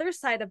the other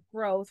side of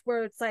growth,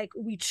 where it's like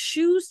we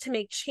choose to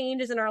make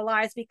changes in our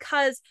lives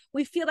because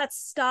we feel that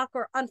stuck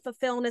or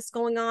unfulfilledness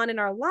going on in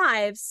our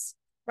lives,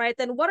 right?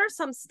 Then what are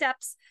some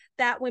steps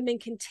that women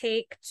can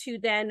take to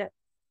then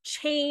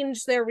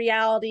change their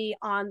reality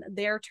on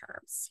their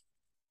terms?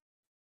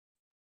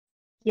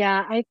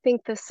 Yeah, I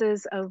think this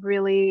is a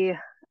really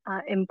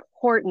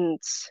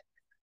important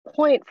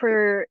point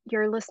for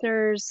your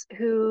listeners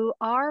who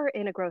are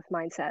in a growth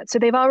mindset. So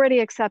they've already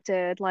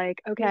accepted,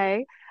 like,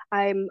 okay,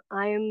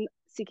 I'm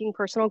seeking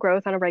personal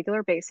growth on a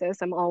regular basis.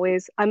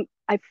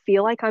 I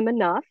feel like I'm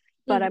enough,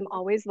 but I'm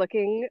always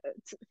looking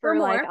for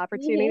like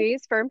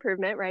opportunities for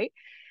improvement, right?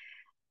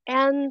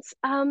 And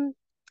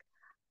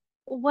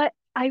what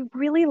I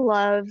really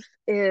love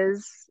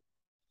is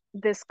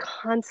this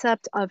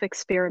concept of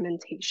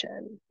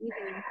experimentation.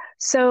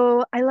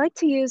 So I like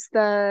to use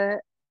the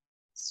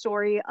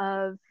story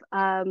of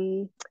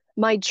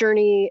my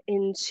journey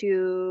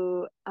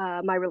into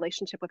my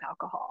relationship with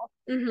alcohol.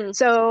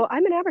 So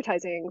I'm in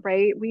advertising,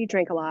 right? We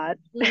drink a lot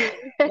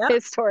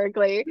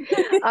historically.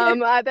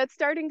 That's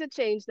starting to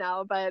change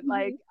now, but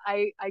like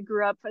I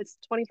grew up, it's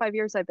 25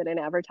 years I've been in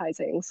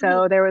advertising.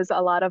 So there was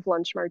a lot of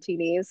lunch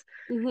martinis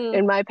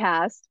in my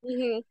past.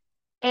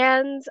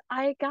 And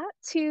I got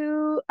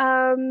to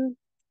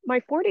my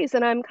 40s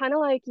and I'm kind of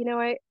like,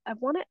 I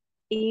want to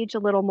age a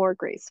little more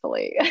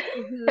gracefully.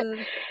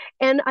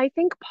 And I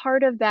think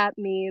part of that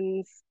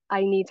means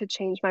I need to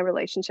change my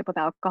relationship with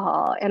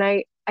alcohol. And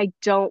I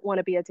don't want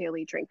to be a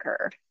daily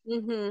drinker.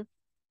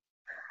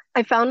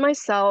 I found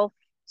myself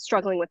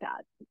struggling with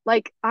that.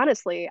 Like,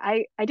 honestly,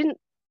 I didn't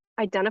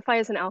identify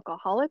as an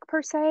alcoholic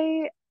per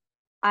se.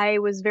 I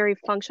was very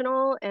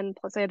functional, and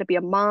plus I had to be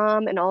a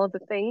mom and all of the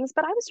things,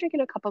 but I was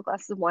drinking a couple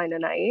glasses of wine a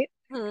night.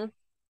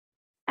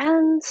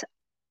 And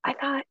I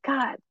thought,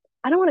 God,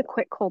 I don't want to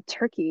quit cold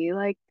turkey.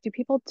 Like, do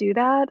people do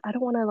that? I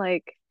don't want to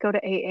like go to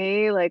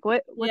AA. Like,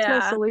 what's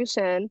my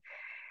solution?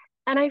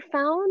 And I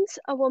found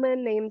a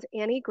woman named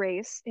Annie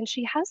Grace, and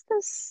she has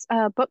this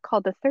book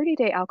called The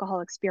 30-Day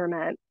Alcohol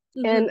Experiment,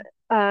 and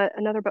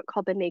another book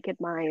called The Naked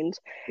Mind.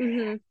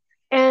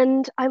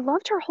 And I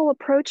loved her whole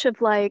approach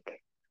of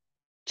like,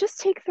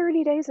 just take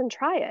 30 days and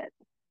try it.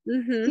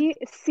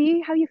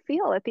 See how you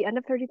feel at the end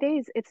of 30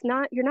 days.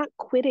 You're not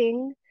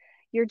quitting.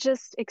 You're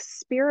just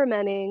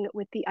experimenting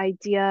with the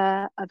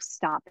idea of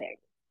stopping.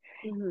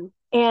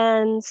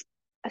 And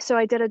so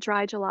I did a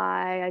dry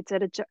July.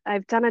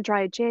 I've done a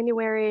dry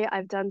January.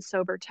 I've done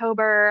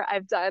Sobertober.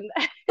 I've done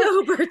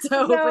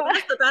Sobertober.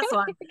 That's the best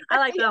one. I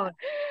like that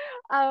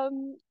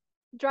one.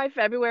 Dry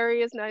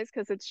February is nice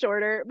because it's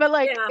shorter, but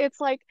like it's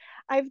like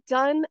I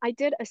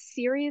did a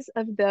series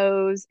of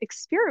those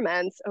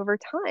experiments over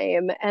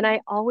time, and I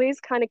always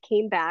kind of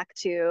came back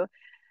to,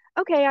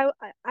 okay,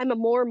 I'm a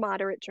more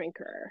moderate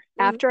drinker.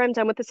 After I'm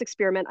done with this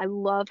experiment, I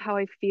love how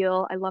I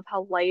feel. I love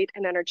how light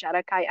and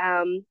energetic I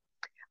am.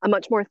 I'm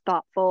much more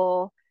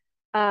thoughtful.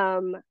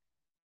 I'm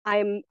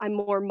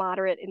more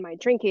moderate in my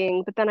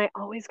drinking, but then I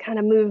always kind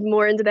of move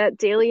more into that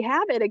daily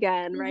habit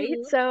again, right?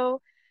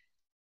 So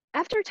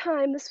after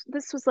time,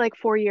 this was like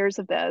 4 years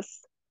of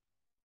this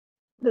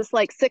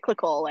like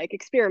cyclical, like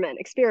experiment.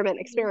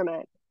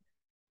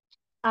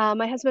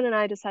 My husband and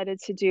I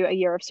decided to do a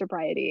year of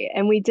sobriety,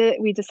 and we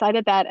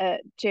decided that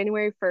at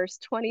January 1st,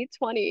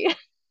 2020.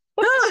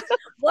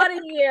 What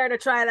a year to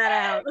try that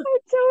out.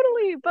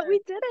 Totally, but we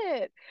did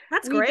it.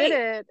 That's great. We did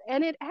it,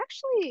 and it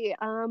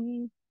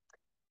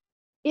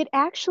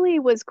actually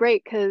was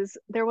great because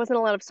there wasn't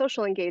a lot of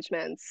social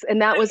engagements,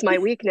 and that was my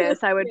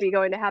weakness. I would be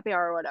going to happy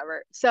hour or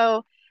whatever.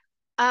 So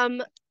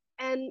and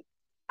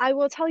I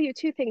will tell you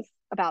two things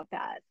about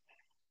that.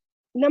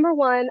 Number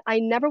one, I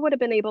never would have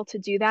been able to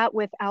do that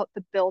without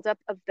the buildup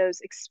of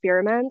those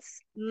experiments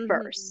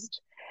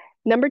first.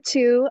 Number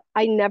two,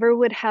 I never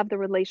would have the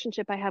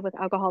relationship I have with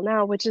alcohol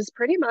now, which is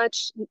pretty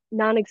much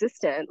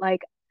non-existent.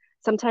 Like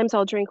sometimes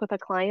I'll drink with a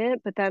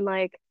client, but then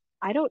like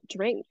I don't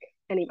drink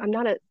I'm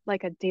not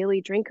a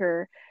daily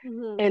drinker.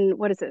 And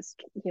what is this,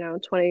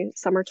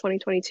 summer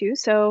 2022.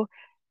 So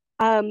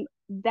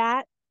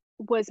that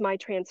was my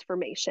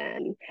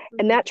transformation.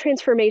 And that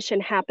transformation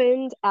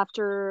happened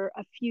after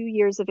a few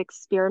years of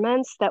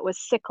experiments that was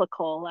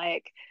cyclical,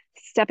 like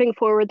stepping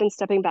forward, then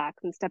stepping back,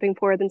 then stepping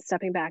forward, then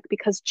stepping back,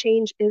 because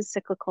change is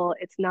cyclical.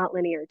 It's not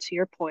linear, to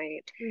your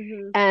point.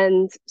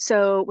 And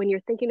so when you're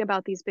thinking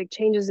about these big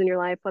changes in your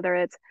life, whether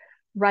it's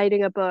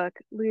writing a book,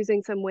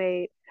 losing some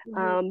weight,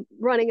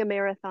 running a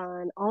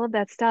marathon, all of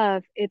that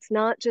stuff, it's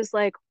not just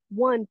like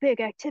one big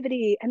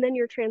activity and then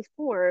you're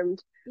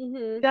transformed.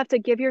 Mm-hmm. You have to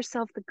give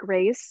yourself the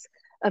grace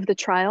of the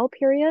trial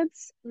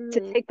periods to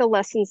Mm-hmm. take the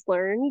lessons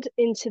learned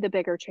into the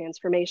bigger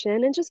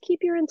transformation and just keep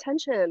your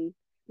intention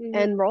Mm-hmm.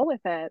 and roll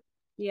with it.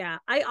 Yeah,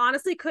 I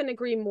honestly couldn't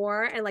agree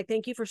more. And like,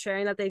 thank you for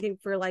sharing that. Thank you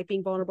for like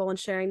being vulnerable and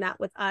sharing that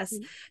with us,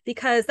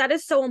 because that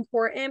is so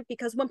important.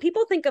 Because when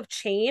people think of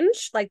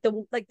change, like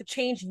the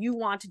change you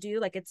want to do,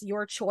 like it's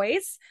your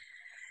choice,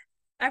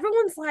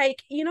 everyone's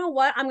like, you know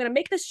what, I'm going to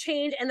make this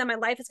change and then my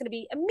life is going to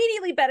be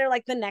immediately better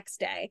like the next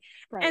day.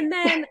 Right. And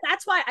then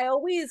that's why I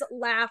always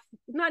laugh,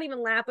 not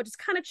even laugh, but just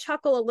kind of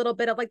chuckle a little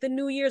bit of like the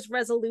New Year's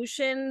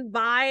resolution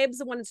vibes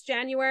when it's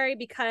January,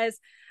 because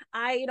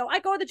I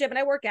go to the gym and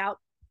I work out.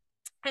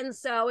 And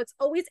so it's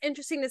always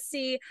interesting to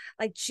see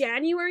like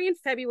January and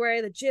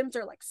February, the gyms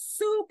are like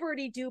super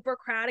duper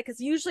crowded, because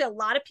usually a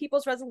lot of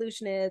people's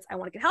resolution is, I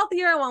want to get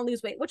healthier, I want to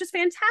lose weight, which is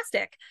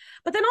fantastic.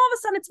 But then all of a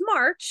sudden it's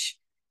March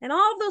and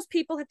all of those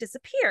people have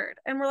disappeared.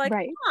 And we're like,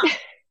 Right. huh.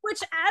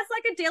 Which, as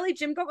like a daily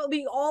gym goer,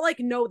 we all like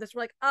know this.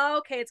 We're like, oh,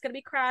 okay, it's going to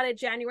be crowded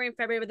January and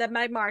February, but then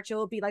by March, it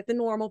will be like the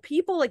normal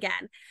people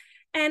again.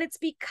 And it's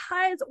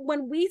because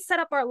when we set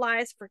up our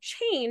lives for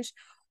change,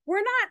 we're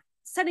not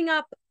setting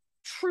up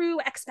true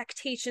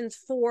expectations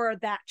for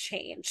that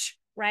change,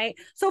 right?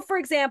 So for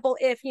example,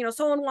 if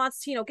someone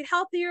wants to get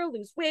healthier,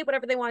 lose weight,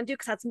 whatever they want to do,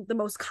 because that's the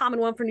most common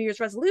one for New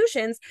Year's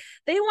resolutions,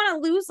 they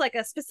want to lose like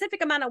a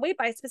specific amount of weight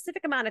by a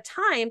specific amount of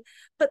time,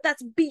 but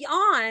that's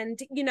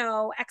beyond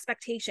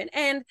expectation,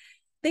 and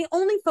they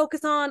only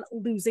focus on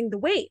losing the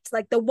weight,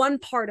 like the one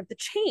part of the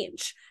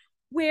change.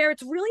 Where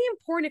it's really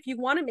important, if you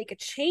want to make a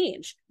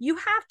change, you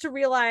have to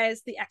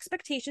realize the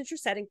expectations you're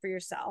setting for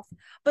yourself,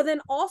 but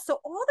then also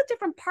all the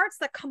different parts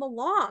that come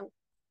along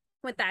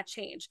with that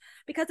change.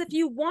 Because if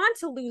you want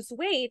to lose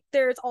weight,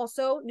 there's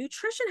also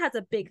nutrition has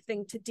a big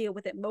thing to deal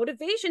with it.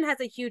 Motivation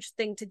has a huge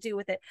thing to do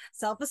with it.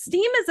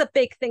 Self-esteem is a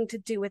big thing to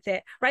do with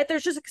it, right?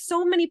 There's just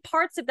so many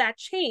parts of that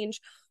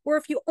change where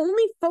if you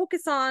only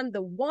focus on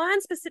the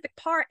one specific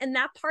part and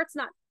that part's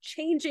not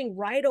changing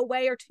right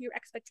away or to your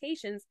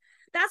expectations,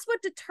 that's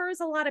what deters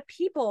a lot of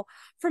people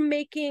from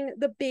making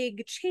the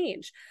big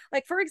change.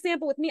 Like, for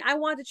example, with me, I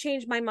wanted to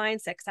change my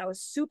mindset because I was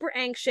super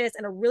anxious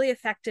and it really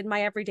affected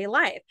my everyday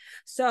life.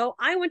 So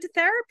I went to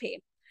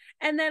therapy.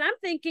 And then I'm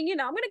thinking,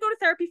 I'm going to go to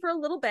therapy for a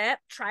little bit,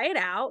 try it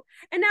out.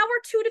 And now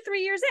we're 2 to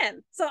 3 years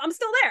in. So I'm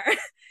still there,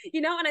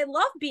 and I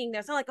love being there.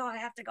 It's not like, oh, I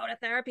have to go to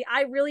therapy.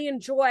 I really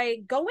enjoy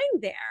going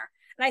there.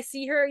 And I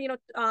see her,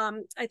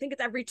 I think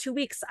it's every 2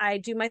 weeks I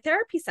do my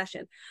therapy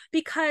session,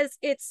 because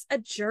it's a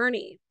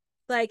journey.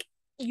 Like,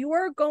 you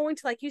are going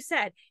to, like you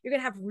said, you're going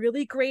to have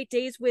really great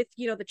days with,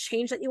 the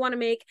change that you want to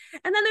make.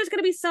 And then there's going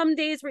to be some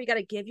days where you got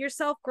to give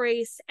yourself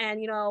grace, and,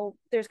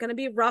 there's going to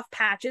be rough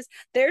patches.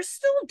 There's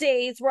still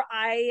days where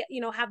I,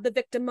 have the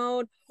victim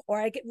mode, or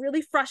I get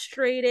really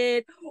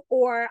frustrated,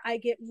 or I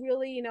get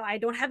really, I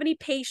don't have any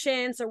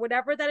patience or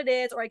whatever that it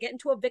is, or I get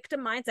into a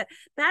victim mindset.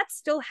 That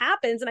still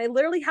happens. And I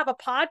literally have a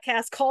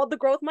podcast called The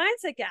Growth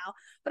Mindset Gal,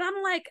 but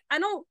I'm like, I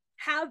don't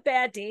have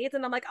bad days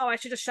and I'm like, oh, I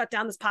should just shut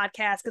down this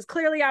podcast because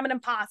clearly I'm an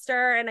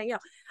imposter. And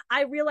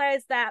I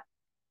realize that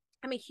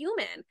I'm a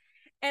human.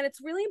 And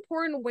it's really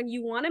important when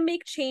you want to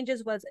make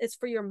changes, whether it's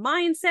for your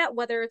mindset,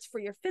 whether it's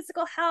for your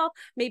physical health,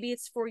 maybe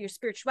it's for your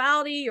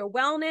spirituality, your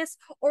wellness,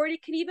 or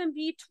it can even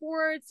be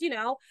towards,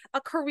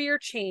 a career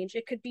change.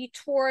 It could be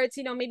towards,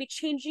 maybe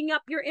changing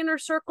up your inner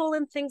circle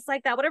and things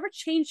like that. Whatever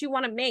change you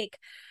want to make,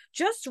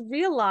 just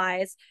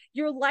realize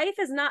your life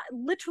is not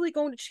literally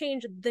going to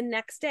change the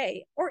next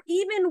day or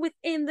even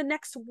within the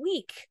next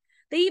week.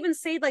 They even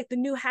say like the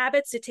new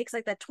habits, it takes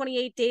like that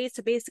 28 days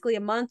to basically a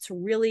month to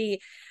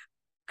really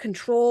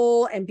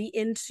control and be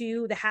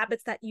into the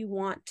habits that you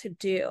want to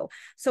do.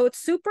 So it's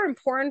super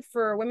important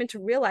for women to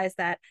realize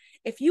that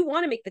if you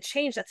want to make the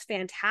change, that's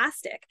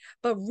fantastic,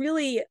 but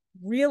really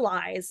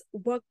realize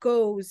what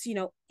goes,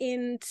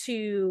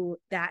 into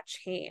that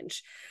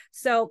change.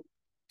 So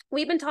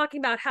we've been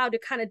talking about how to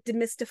kind of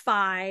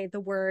demystify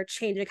the word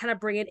change and kind of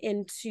bring it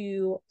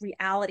into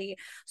reality.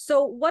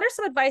 So what are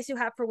some advice you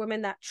have for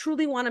women that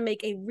truly want to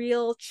make a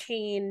real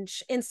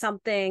change in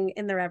something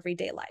in their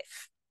everyday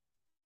life?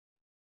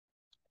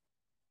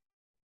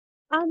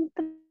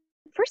 The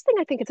first thing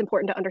I think it's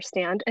important to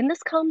understand, and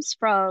this comes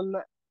from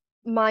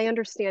my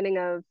understanding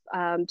of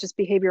just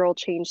behavioral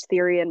change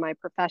theory in my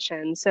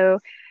profession. So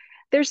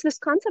there's this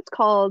concept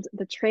called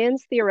the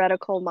trans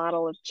theoretical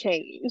model of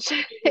change.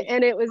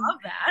 And Love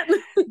that.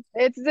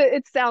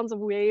 it sounds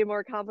way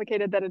more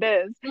complicated than it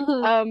is.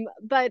 Mm-hmm.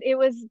 But it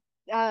was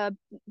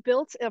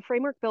built a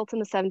framework built in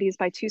the 70s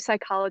by two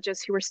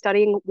psychologists who were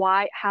studying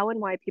how and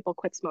why people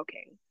quit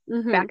smoking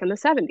Mm-hmm. back in the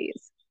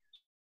 70s.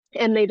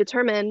 And they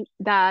determined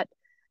that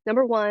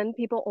number one,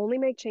 people only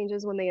make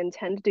changes when they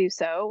intend to do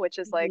so, which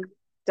is like,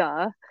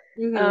 duh.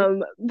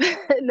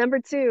 Mm-hmm. Number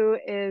two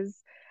is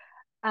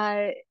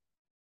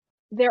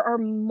there are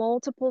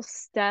multiple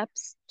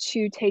steps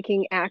to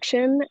taking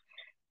action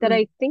that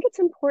I think it's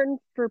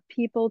important for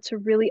people to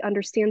really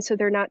understand so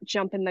they're not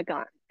jumping the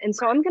gun. And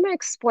so I'm going to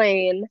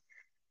explain.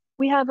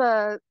 We have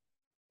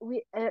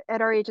we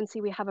at our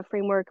agency, we have a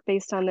framework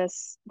based on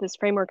this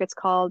framework. It's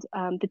called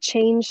the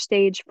change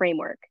stage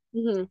framework.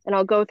 Mm-hmm. And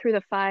I'll go through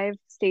the 5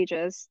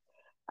 stages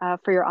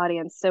for your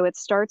audience. So it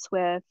starts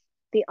with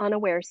the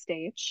unaware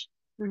stage,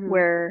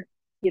 where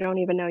you don't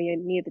even know you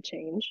need the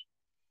change.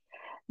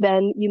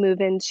 Then you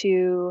move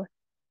into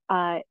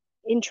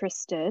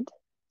interested.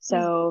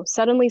 So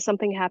suddenly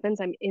something happens.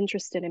 I'm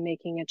interested in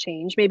making a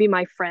change. Maybe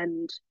my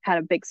friend had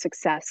a big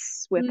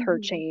success with her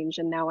change,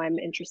 and now I'm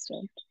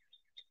interested.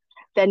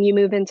 Then you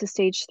move into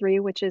stage 3,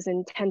 which is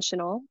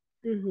intentional.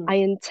 I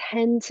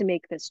intend to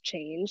make this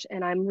change,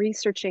 and I'm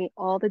researching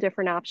all the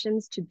different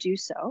options to do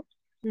so.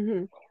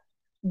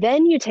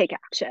 Then you take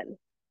action.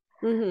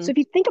 So if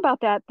you think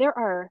about that, there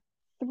are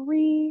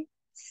 3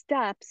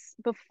 steps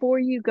before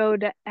you go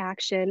to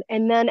action,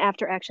 and then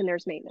after action,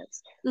 there's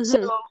maintenance.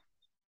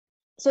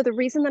 So the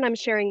reason that I'm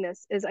sharing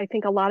this is I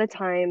think a lot of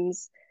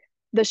times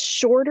the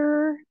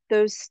shorter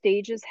those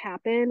stages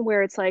happen,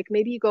 where it's like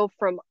maybe you go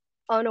from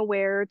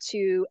unaware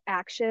to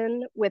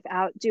action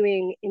without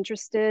doing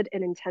interested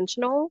and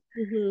intentional,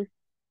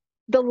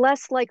 the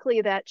less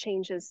likely that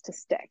change is to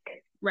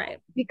stick. Right.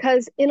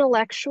 Because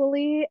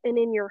intellectually and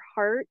in your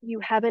heart,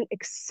 you haven't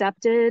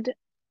accepted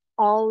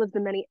all of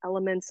the many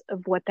elements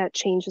of what that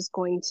change is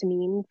going to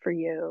mean for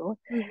you.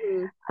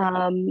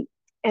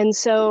 And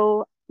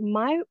so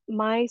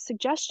my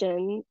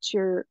suggestion to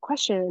your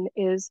question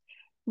is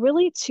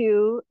really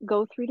to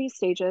go through these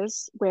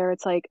stages where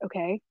it's like,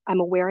 okay, I'm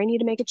aware I need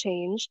to make a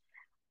change.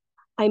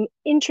 I'm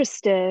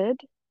interested.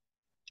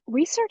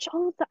 Research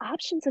all of the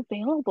options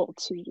available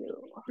to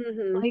you.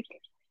 Like,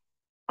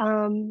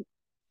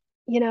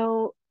 you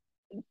know,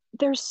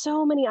 there's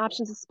so many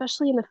options,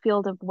 especially in the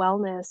field of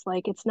wellness.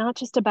 Like, it's not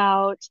just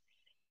about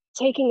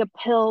taking a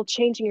pill,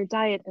 changing your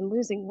diet, and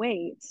losing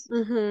weight.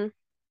 You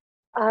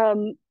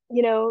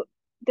know,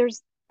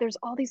 there's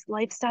all these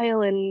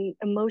lifestyle and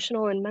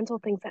emotional and mental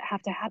things that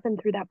have to happen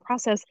through that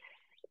process.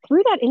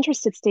 Through that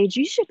interested stage,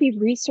 you should be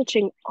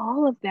researching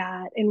all of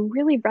that and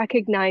really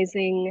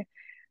recognizing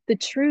the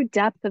true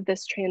depth of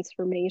this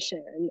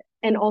transformation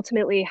and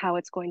ultimately how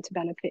it's going to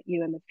benefit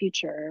you in the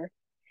future.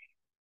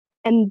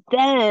 And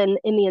then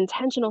in the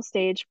intentional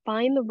stage,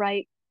 find the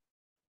right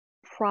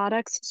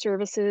products,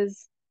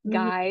 services,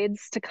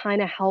 guides to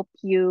kind of help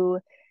you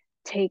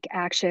take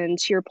action.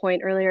 To your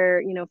point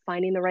earlier,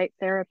 finding the right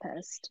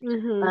therapist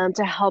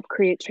to help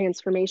create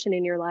transformation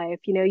in your life.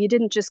 You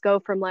didn't just go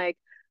from like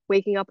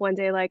waking up one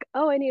day like,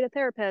 oh, I need a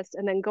therapist,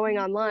 and then going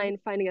online,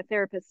 finding a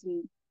therapist.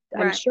 And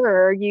I'm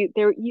sure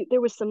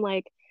there was some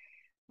like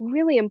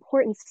really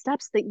important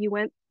steps that you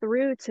went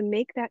through to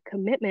make that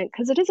commitment,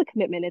 because it is a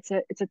commitment.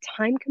 It's a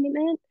time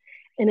commitment,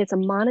 and it's a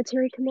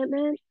monetary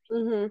commitment.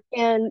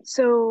 And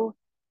so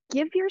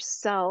give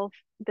yourself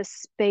the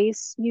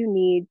space you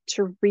need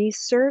to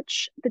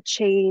research the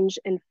change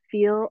and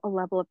feel a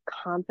level of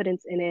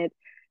confidence in it.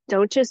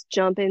 Don't just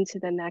jump into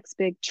the next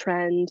big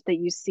trend that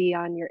you see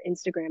on your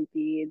Instagram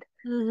feed.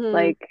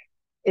 Like,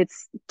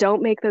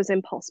 don't make those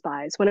impulse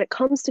buys. When it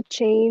comes to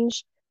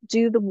change,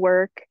 do the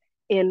work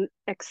in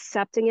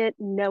accepting it,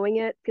 knowing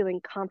it,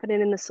 feeling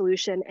confident in the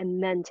solution,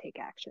 and then take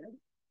action.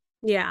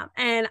 Yeah.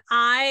 And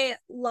I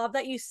love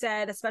that you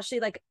said, especially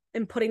like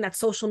in putting that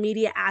social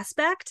media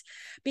aspect,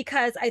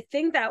 because I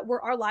think that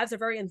our lives are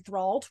very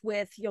enthralled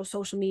with,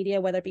 social media,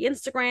 whether it be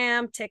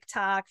Instagram,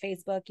 TikTok,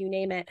 Facebook, you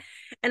name it.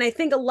 And I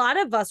think a lot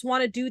of us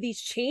want to do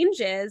these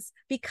changes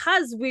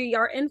because we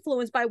are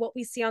influenced by what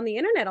we see on the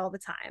internet all the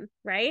time.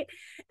 Right.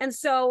 And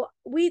so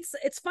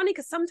it's funny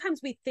because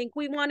sometimes we think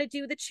we want to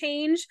do the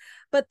change,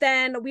 but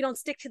then we don't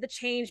stick to the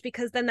change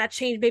because then that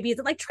change maybe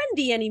isn't like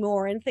trendy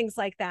anymore and things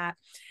like that.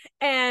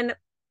 And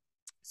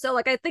so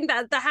like, I think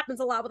that happens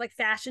a lot with like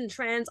fashion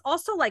trends,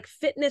 also like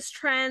fitness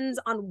trends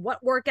on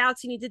what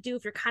workouts you need to do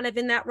if you're kind of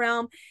in that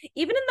realm.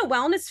 Even in the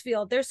wellness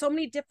field, there's so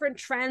many different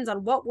trends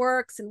on what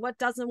works and what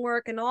doesn't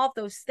work and all of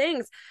those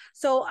things.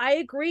 So I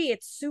agree.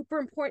 It's super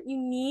important. You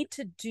need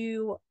to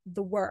do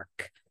the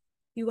work.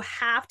 You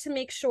have to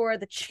make sure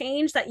the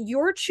change that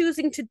you're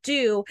choosing to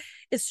do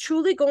is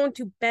truly going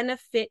to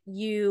benefit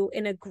you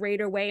in a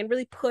greater way and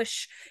really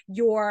push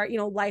your,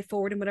 life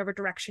forward in whatever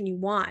direction you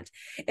want.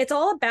 It's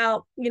all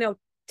about,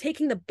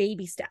 taking the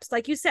baby steps.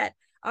 Like you said,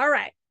 all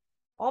right,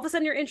 all of a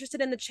sudden you're interested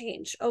in the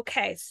change.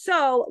 Okay,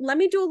 so let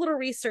me do a little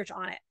research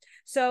on it.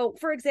 So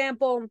for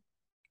example,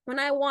 when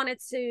I wanted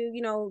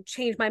to,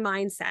 change my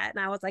mindset and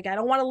I was like, I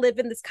don't want to live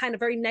in this kind of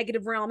very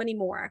negative realm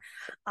anymore.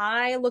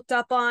 I looked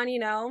up on,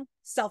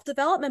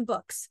 self-development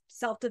books,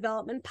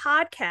 self-development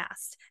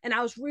podcasts, and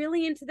I was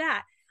really into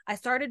that. I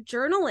started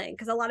journaling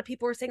because a lot of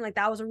people were saying like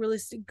that was a really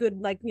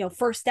good, like,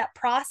 first step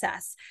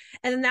process.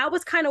 And then that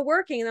was kind of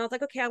working. And I was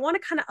like, okay, I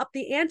want to kind of up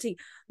the ante.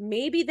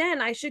 Maybe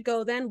then I should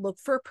go then look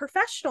for a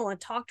professional and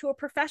talk to a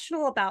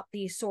professional about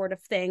these sort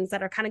of things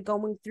that are kind of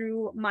going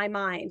through my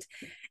mind.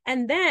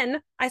 And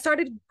then I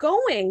started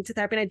going to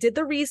therapy and I did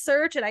the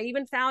research, and I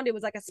even found it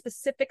was like a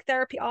specific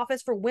therapy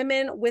office for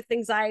women with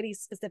anxiety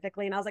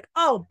specifically. And I was like,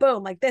 oh,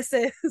 boom, like this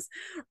is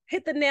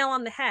hit the nail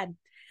on the head.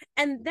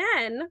 And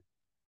then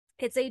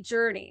it's a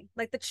journey.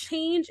 Like the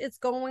change is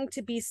going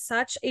to be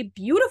such a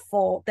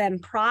beautiful then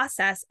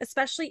process,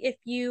 especially if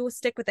you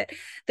stick with it.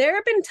 There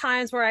have been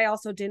times where I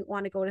also didn't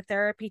want to go to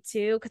therapy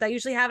too, because I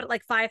usually have it at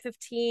like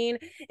 5:15.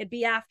 It'd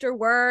be after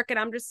work and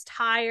I'm just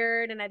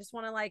tired and I just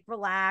want to like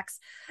relax.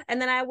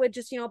 And then I would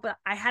just, but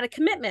I had a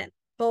commitment,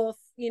 both,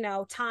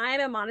 time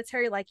and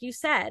monetary, like you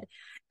said.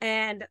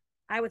 And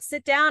I would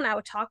sit down, I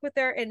would talk with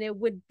her, and it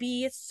would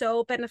be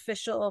so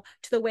beneficial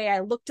to the way I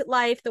looked at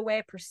life, the way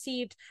I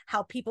perceived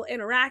how people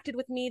interacted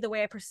with me, the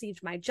way I perceived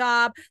my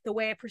job, the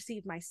way I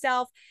perceived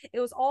myself. It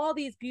was all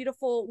these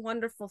beautiful,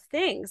 wonderful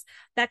things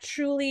that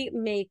truly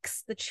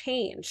makes the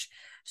change.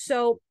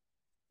 So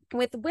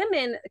with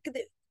women,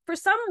 for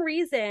some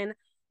reason,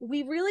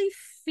 we really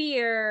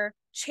fear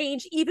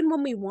change even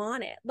when we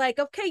want it. Like,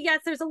 okay,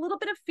 yes, there's a little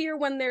bit of fear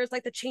when there's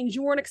like the change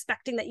you weren't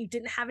expecting that you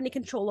didn't have any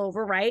control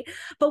over, right?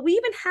 But we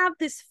even have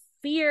this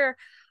fear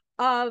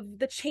of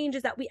the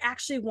changes that we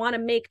actually want to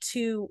make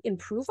to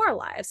improve our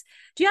lives.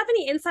 Do you have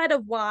any insight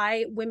of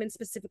why women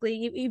specifically,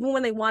 even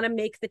when they want to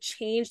make the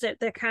change, that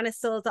there kind of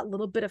still is that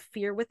little bit of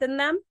fear within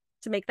them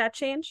to make that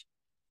change?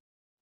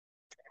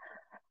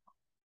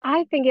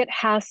 I think it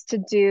has to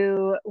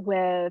do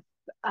with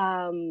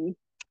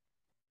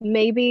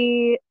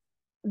maybe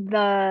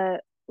the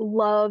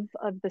love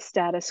of the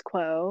status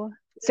quo.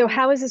 So,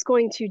 how is this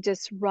going to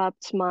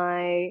disrupt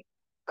my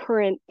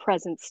current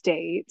present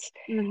state?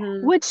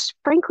 Mm-hmm. Which,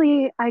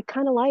 frankly, I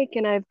kind of like,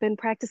 and I've been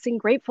practicing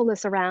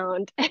gratefulness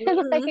around. And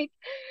Mm-hmm.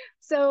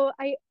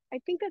 I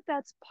think that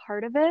that's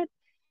part of it.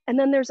 And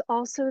then there's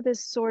also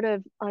this sort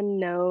of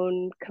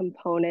unknown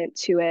component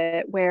to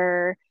it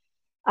where,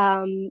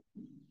 um,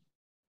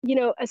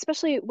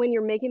 especially when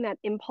you're making that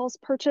impulse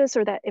purchase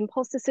or that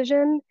impulse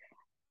decision,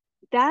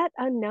 that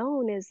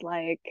unknown is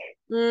like,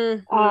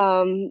 Mm-hmm.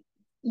 um,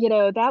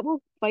 that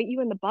will bite you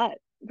in the butt,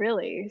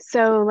 really.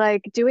 So,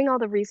 like, doing all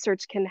the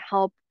research can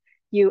help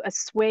you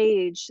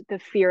assuage the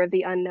fear of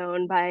the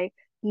unknown by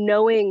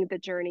knowing the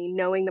journey,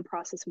 knowing the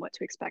process, and what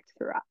to expect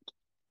throughout.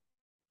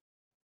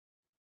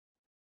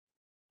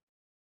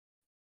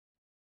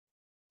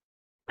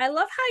 I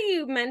love how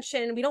you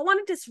mentioned we don't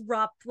want to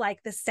disrupt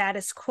like the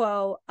status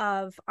quo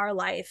of our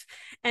life.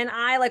 And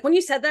I like when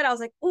you said that, I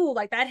was like, ooh,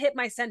 like that hit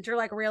my center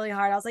like really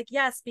hard. I was like,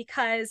 yes,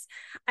 because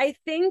I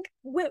think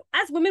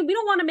as women, we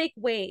don't want to make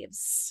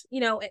waves.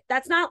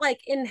 That's not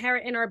like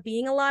inherent in our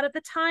being a lot of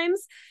the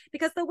times,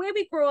 because the way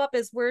we grow up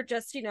is we're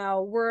just,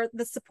 we're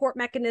the support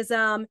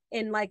mechanism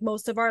in like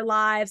most of our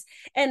lives.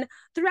 And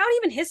throughout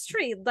even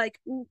history, like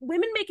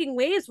women making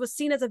waves was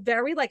seen as a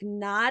very like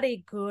not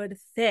a good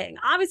thing.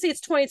 Obviously,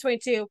 it's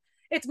 2022,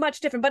 it's much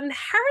different, but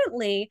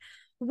inherently,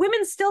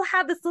 women still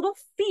have this little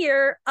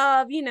fear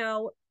of,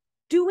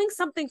 doing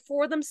something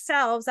for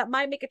themselves that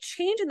might make a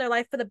change in their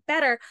life for the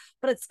better,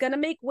 but it's going to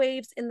make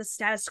waves in the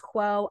status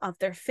quo of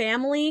their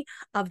family,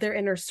 of their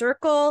inner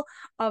circle,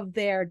 of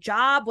their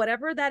job,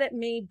 whatever that it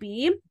may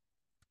be.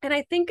 And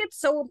I think it's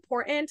so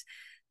important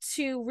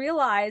to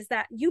realize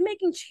that you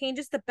making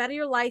changes to better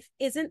your life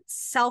isn't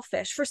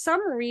selfish. For some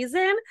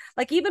reason,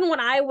 like even when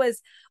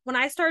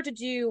I started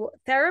to do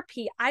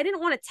therapy, I didn't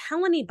want to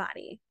tell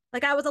anybody.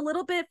 Like I was a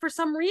little bit, for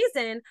some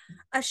reason,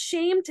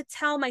 ashamed to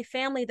tell my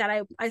family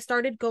that I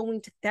started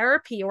going to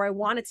therapy, or I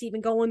wanted to even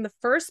go in the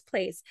first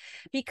place,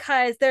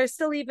 because there's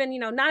still even,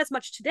 not as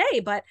much today,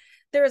 but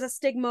there is a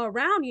stigma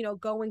around,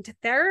 going to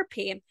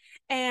therapy.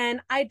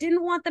 And I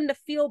didn't want them to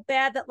feel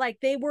bad that like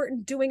they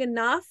weren't doing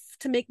enough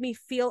to make me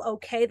feel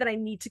okay that I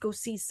need to go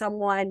see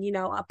someone,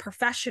 a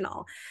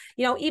professional.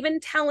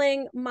 Even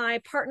telling my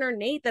partner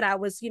Nate that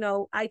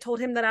I told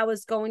him that I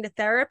was going to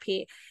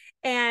therapy.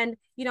 And,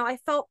 I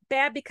felt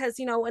bad because,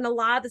 in a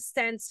lot of the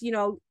sense,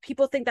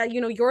 people think that,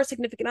 your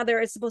significant other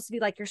is supposed to be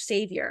like your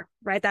savior,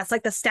 right? That's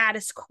like the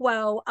status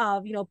quo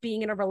of,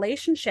 being in a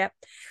relationship.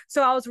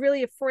 So I was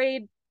really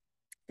afraid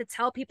to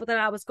tell people that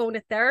I was going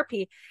to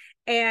therapy,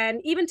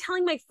 and even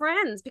telling my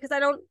friends, because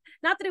not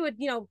that it would,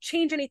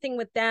 change anything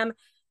with them,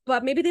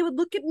 but maybe they would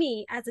look at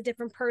me as a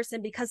different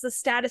person, because the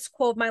status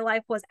quo of my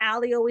life was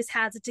Allie always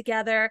has it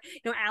together.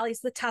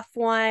 Allie's the tough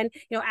one.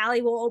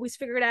 Allie will always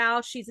figure it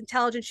out. She's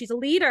intelligent. She's a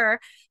leader.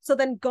 So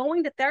then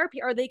going to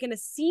therapy, are they going to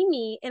see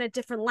me in a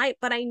different light?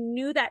 But I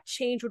knew that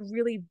change would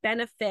really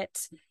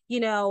benefit,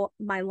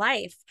 my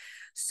life.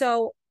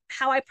 So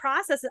how I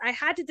process it, I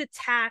had to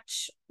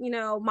detach,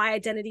 my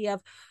identity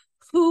of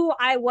who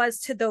I was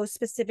to those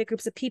specific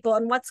groups of people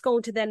and what's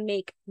going to then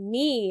make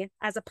me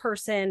as a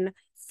person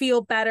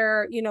feel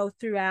better,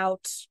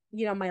 throughout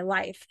my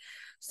life.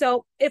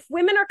 So if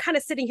women are kind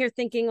of sitting here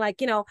thinking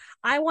like,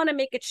 I want to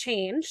make a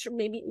change,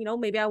 maybe,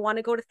 maybe I want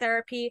to go to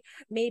therapy,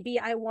 maybe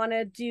I want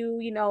to do,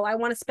 I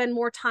want to spend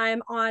more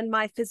time on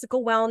my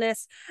physical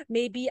wellness,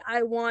 maybe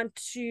I want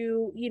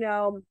to,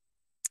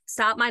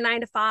 stop my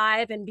 9 to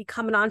 5 and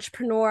become an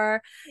entrepreneur,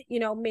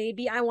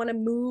 maybe I want to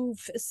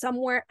move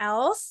somewhere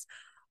else.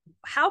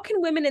 How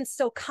can women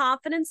instill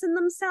confidence in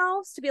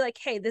themselves to be like,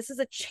 hey, this is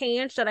a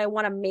change that I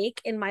want to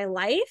make in my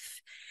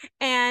life?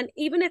 And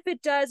even if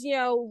it does,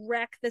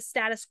 wreck the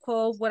status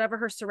quo of whatever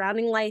her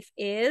surrounding life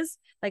is,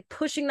 like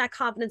pushing that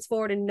confidence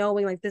forward and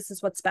knowing like this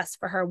is what's best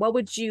for her.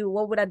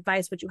 What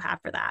advice would you have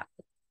for that?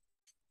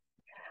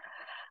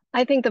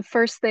 I think the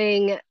first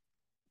thing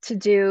to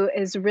do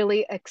is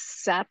really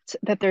accept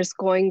that there's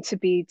going to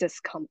be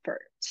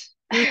discomfort.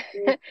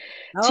 Mm-hmm. To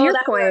Oh, your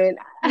that word.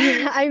 point,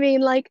 Mm-hmm. I mean,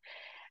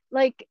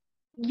 like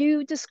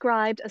you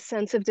described a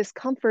sense of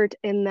discomfort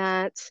in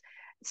that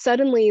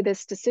suddenly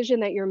this decision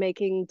that you're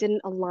making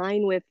didn't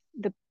align with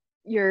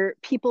your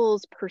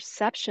people's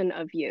perception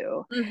of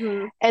you.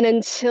 Mm-hmm. And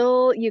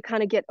until you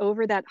kind of get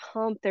over that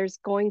hump, there's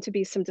going to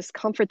be some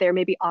discomfort there,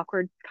 maybe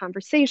awkward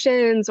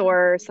conversations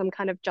or some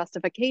kind of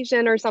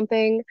justification or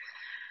something.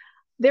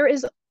 There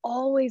is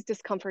always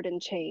discomfort in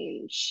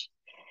change.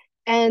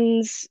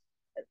 And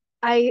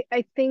I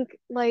think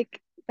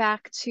like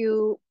back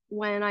to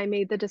when I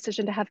made the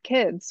decision to have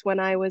kids when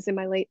I was in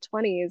my late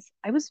 20s,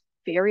 I was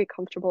very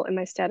comfortable in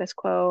my status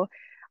quo.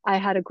 I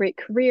had a great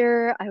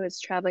career, I was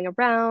traveling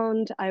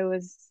around,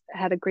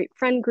 had a great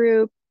friend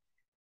group.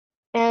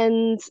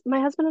 And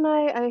my husband and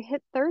I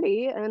hit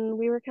 30 and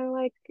we were kind of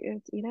like,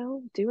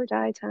 do or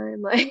die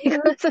time. Like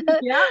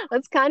Yeah.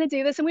 let's kind of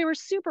do this. And we were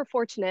super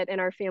fortunate in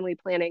our family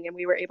planning and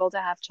we were able to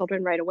have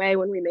children right away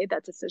when we made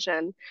that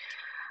decision.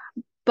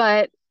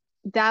 But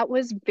that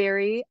was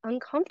very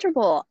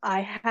uncomfortable.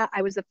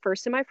 I was the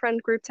first in my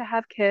friend group to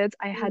have kids.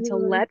 I had to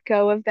Mm-hmm. let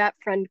go of that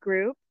friend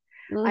group.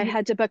 I Mm-hmm.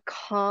 had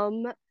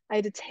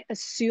to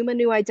assume a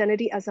new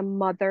identity as a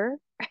mother,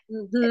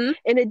 Mm-hmm.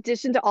 in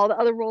addition to all the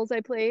other roles I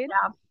played.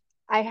 Yeah.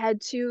 I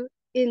had to,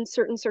 in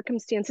certain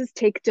circumstances,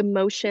 take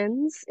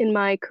demotions in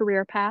my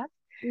career path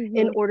in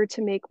Mm-hmm. order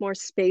to make more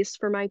space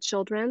for my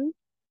children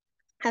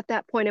at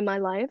that point in my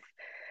life.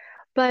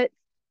 But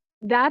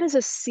that is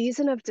a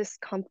season of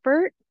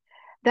discomfort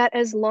that,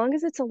 as long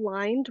as it's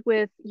aligned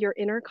with your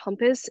inner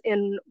compass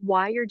and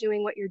why you're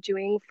doing what you're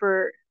doing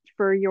for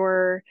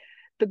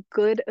the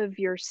good of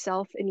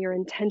yourself and your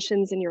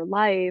intentions in your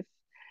life,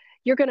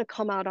 you're going to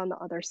come out on the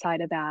other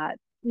side of that.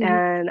 Mm-hmm.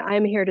 And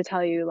I'm here to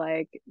tell you,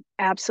 like,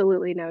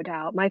 absolutely no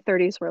doubt. My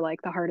 30s were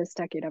like the hardest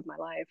decade of my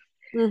life.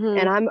 And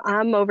Mm-hmm.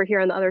 I'm over here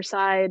on the other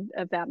side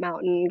of that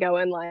mountain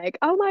going like,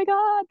 oh my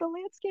God, the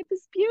landscape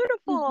is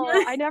beautiful.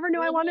 I never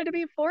knew I wanted to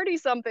be 40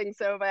 something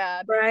so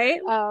bad. Right.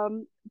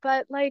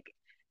 But like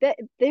that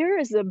there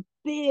is a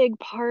big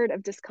part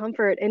of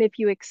discomfort. And if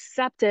you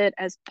accept it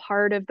as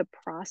part of the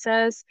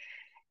process,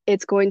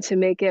 it's going to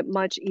make it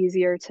much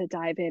easier to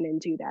dive in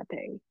and do that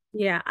thing.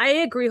 Yeah, I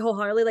agree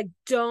wholeheartedly. Like,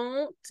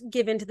 don't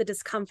give in to the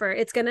discomfort.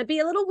 It's gonna be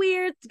a little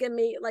weird. It's gonna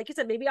be, like you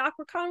said, maybe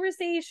awkward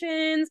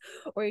conversations,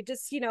 or you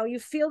just, you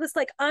feel this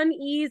like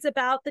unease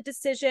about the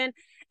decision.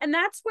 And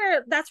that's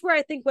where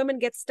I think women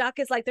get stuck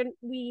is like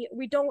we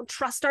don't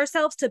trust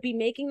ourselves to be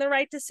making the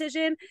right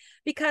decision.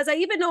 Because I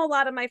even know a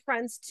lot of my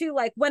friends too,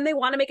 like when they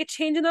want to make a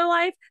change in their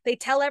life, they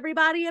tell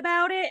everybody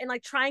about it and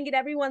like try and get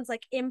everyone's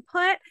like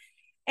input.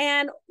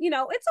 And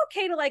it's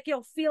okay to like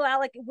feel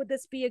out like would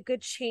this be a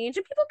good change,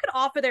 and people could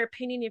offer their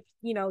opinion if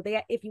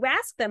you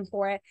ask them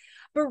for it.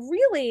 But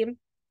really,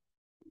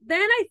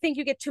 then I think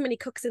you get too many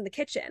cooks in the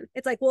kitchen.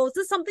 It's like, well, is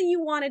this something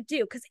you want to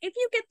do? Because if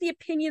you get the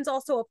opinions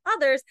also of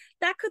others,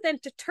 that could then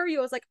deter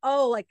you as like,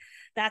 oh, like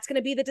that's going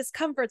to be the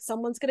discomfort,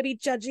 someone's going to be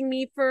judging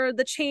me for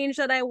the change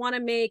that I want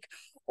to make,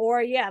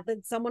 or yeah,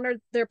 that someone or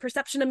their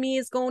perception of me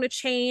is going to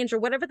change, or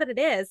whatever that it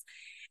is.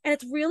 And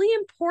it's really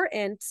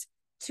important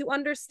to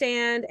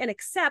understand and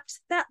accept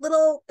that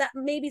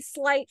maybe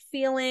slight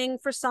feeling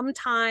for some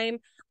time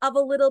of a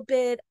little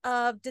bit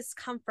of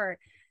discomfort.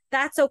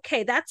 That's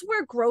okay. That's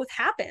where growth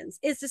happens,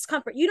 is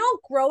discomfort. You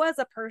don't grow as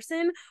a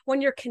person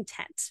when you're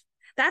content.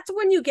 That's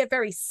when you get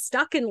very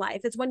stuck in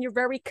life. It's when you're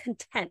very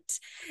content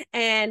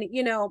and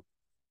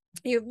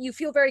you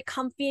feel very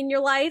comfy in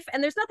your life,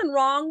 and there's nothing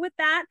wrong with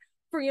that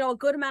for a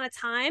good amount of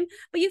time,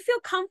 but you feel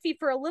comfy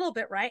for a little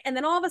bit, right? And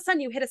then all of a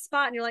sudden you hit a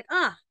spot and you're like,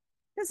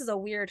 this is a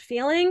weird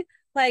feeling.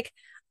 Like,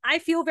 I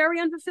feel very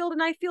unfulfilled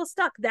and I feel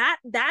stuck. That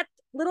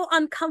little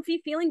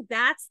uncomfy feeling,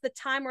 that's the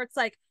time where it's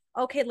like,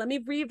 okay, let me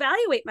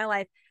reevaluate my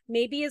life.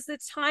 Maybe is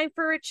it time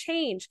for a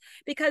change?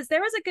 Because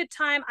there was a good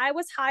time. I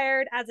was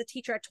hired as a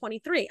teacher at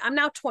 23. I'm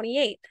now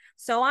 28.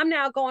 So I'm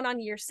now going on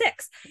year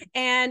 6.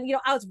 And,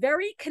 I was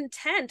very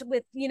content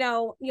with,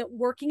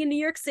 working in New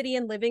York City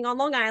and living on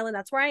Long Island.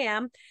 That's where I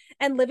am.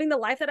 And living the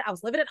life that I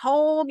was living at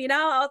home.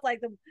 I was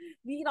like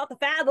the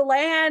fat of the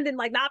land and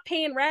like not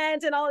paying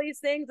rent and all these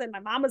things. And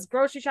my mom was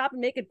grocery shopping,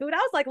 making food. I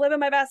was like living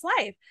my best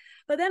life.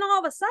 But then all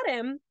of a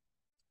sudden,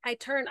 I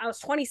was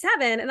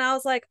 27 and I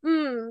was like,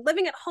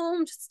 living at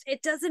home,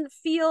 it doesn't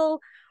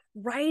feel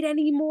write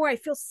anymore. I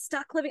feel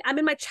stuck living. I'm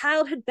in my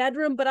childhood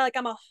bedroom, but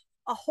I'm a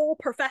whole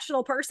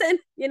professional person,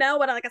 with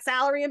like a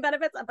salary and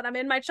benefits, but I'm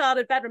in my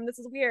childhood bedroom. This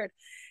is weird.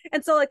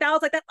 And so like that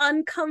was like that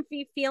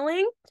uncomfy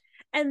feeling.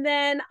 And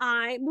then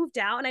I moved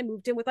out and I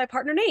moved in with my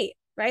partner, Nate.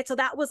 Right. So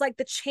that was like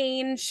the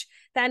change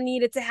that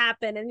needed to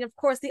happen. And of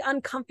course, the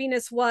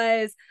uncomfiness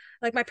was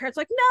like my parents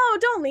were like, no,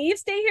 don't leave,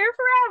 stay here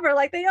forever.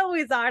 Like they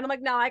always are. And I'm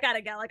like, no, I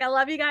gotta go. Like I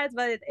love you guys,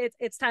 but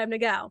it's time to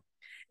go.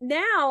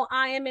 Now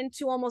I am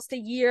into almost a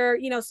year,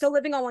 still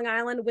living on Long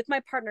Island with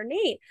my partner,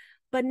 Nate.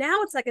 But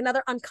now it's like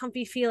another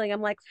uncomfy feeling.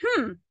 I'm like,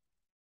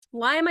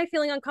 why am I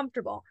feeling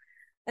uncomfortable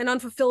and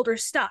unfulfilled or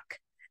stuck?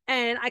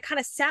 And I kind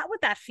of sat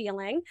with that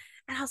feeling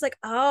and I was like,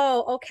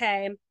 oh,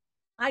 okay.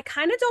 I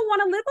kind of don't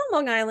want to live on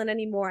Long Island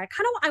anymore.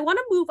 I want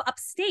to move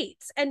upstate.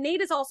 And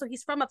Nate is also,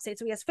 he's from upstate,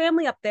 so he has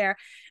family up there.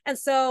 And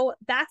so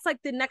that's like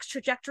the next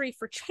trajectory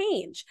for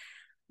change.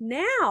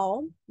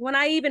 Now, when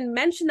I even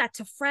mention that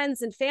to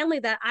friends and family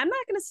that I'm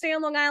not going to stay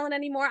on Long Island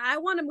anymore, I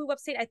want to move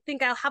upstate. I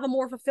think I'll have a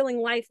more fulfilling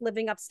life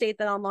living upstate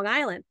than on Long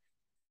Island.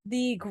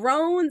 The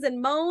groans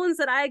and moans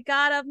that I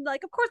got of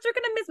like, of course they're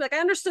gonna miss me. Like I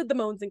understood the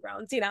moans and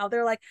groans,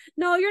 they're like,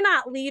 no, you're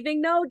not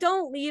leaving. No,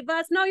 don't leave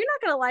us. No, you're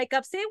not gonna like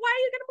upstate. Why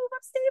are you gonna move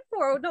upstate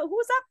for? No,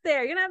 who's up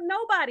there? You're gonna have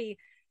nobody.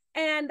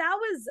 And that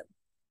was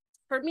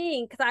for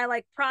me because I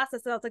like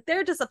processed it. I was like,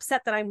 they're just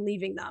upset that I'm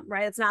leaving them,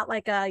 right? It's not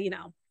like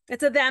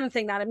it's a them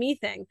thing, not a me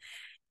thing.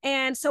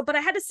 And so, but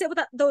I had to sit with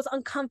those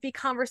uncomfy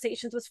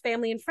conversations with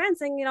family and friends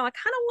saying, I kind of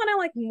want to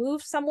like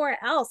move somewhere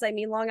else. I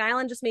mean, Long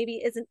Island just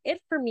maybe isn't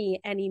it for me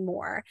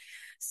anymore.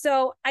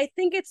 So I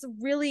think it's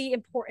really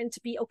important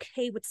to be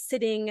okay with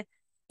sitting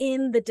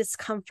in the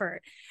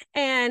discomfort.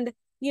 And,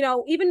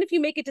 even if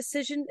you make a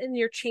decision in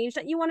your change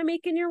that you want to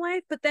make in your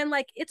life, but then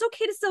like, it's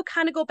okay to still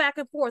kind of go back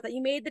and forth that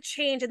you made the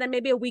change. And then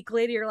maybe a week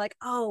later, you're like,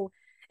 oh,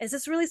 is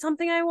this really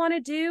something I want to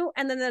do?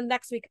 And then the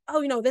next week,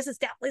 oh, this is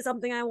definitely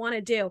something I want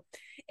to do.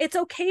 It's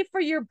okay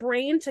for your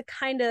brain to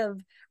kind of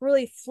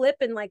really flip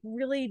and like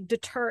really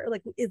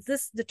is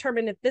this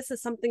determine if this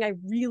is something I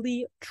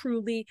really,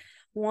 truly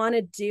want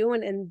to do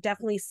and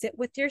definitely sit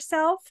with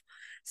yourself.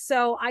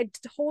 So I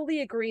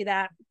totally agree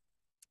that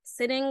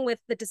sitting with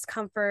the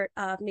discomfort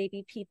of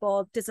maybe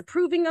people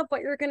disapproving of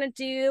what you're going to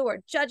do or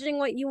judging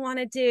what you want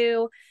to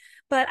do.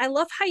 But I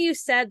love how you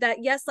said that,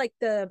 yes, like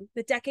the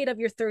decade of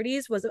your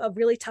 30s was a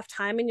really tough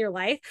time in your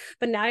life,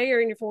 but now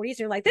you're in your 40s and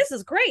you're like, this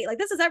is great. Like,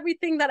 this is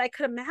everything that I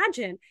could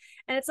imagine.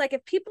 And it's like,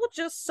 if people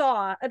just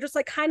saw, just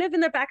like kind of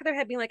in the back of their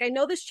head being like, I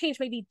know this change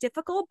may be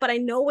difficult, but I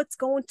know it's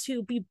going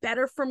to be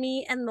better for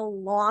me in the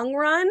long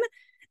run.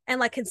 And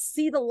like can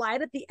see the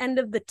light at the end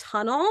of the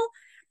tunnel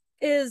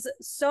is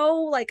so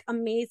like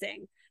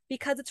amazing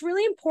because it's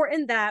really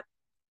important that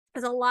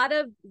as a lot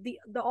of the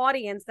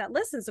audience that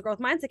listens to Growth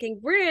Mindset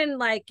King, we're in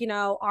like,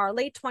 our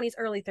late 20s,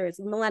 early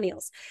 30s,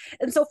 millennials.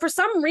 And so for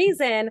some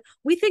reason,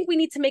 we think we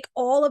need to make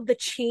all of the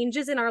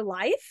changes in our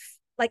life,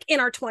 like in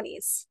our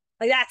 20s.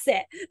 Like that's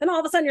it. Then all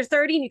of a sudden you're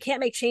 30 and you can't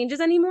make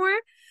changes anymore.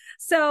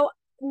 So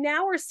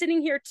now we're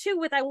sitting here too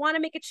with, I want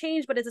to make a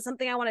change, but is it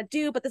something I want to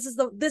do? But this is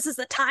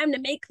the time to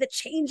make the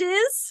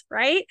changes,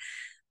 right?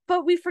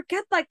 But we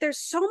forget like there's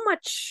so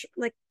much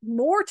like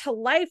more to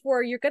life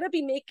where you're going to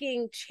be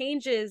making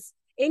changes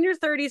in your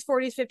 30s,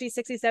 40s, 50s,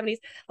 60s, 70s,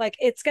 like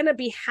it's going to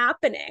be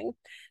happening.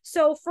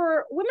 So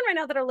for women right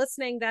now that are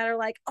listening that are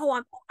like,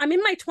 oh, I'm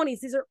in my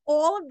 20s. These are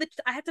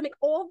I have to make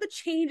all of the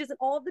changes and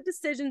all of the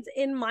decisions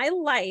in my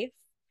life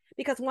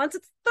because once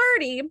it's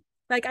 30,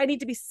 like I need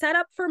to be set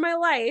up for my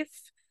life.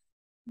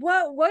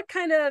 What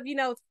kind of,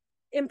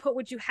 input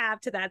would you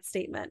have to that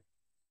statement?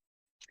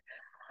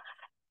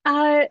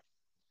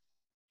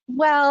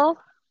 Well,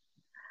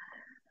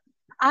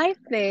 I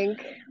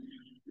think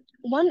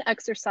one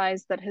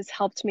exercise that has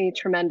helped me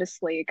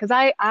tremendously, because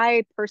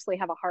I personally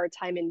have a hard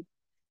time in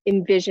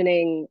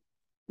envisioning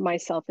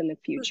myself in the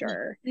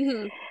future.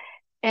 Mm-hmm.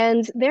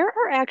 And there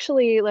are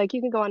actually, like,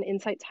 you can go on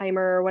Insight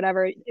Timer or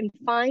whatever and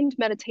find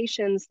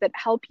meditations that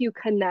help you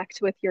connect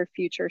with your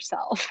future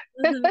self.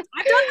 Mm-hmm.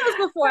 I've done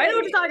those before. I know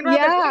what you're talking about.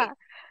 Yeah.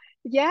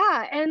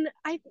 Yeah. And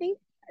I think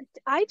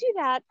I do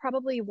that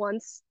probably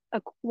once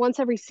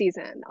every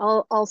season.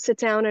 I'll sit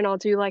down and I'll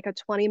do like a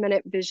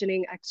 20-minute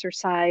visioning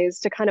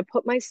exercise to kind of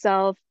put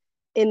myself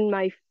in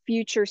my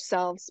future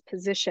self's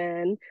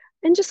position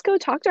and just go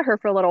talk to her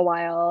for a little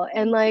while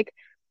and like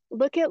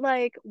look at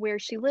like where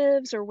she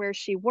lives or where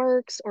she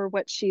works or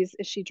is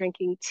she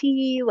drinking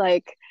tea?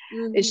 Like,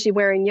 is she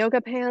wearing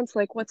yoga pants?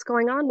 Like, what's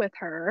going on with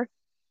her?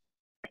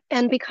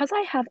 And because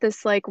I have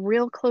this like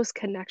real close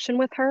connection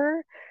with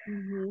her,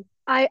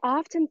 I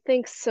often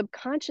think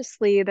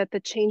subconsciously that the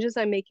changes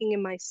I'm making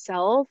in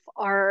myself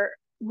are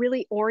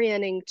really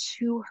orienting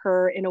to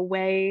her in a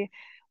way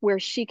where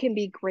she can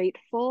be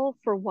grateful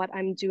for what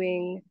I'm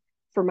doing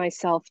for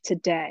myself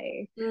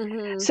today.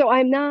 So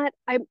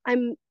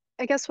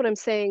I guess what I'm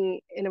saying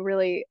in a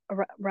really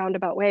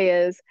roundabout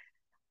way is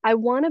I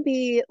want to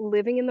be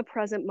living in the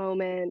present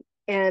moment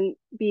and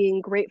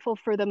being grateful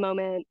for the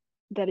moment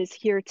that is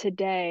here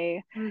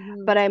today.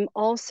 But I'm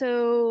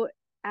also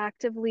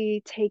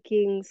actively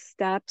taking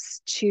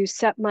steps to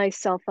set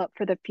myself up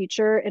for the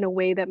future in a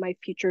way that my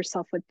future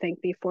self would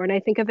thank me for. And I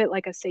think of it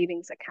like a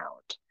savings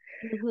account.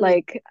 Mm-hmm.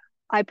 Like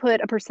I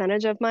put a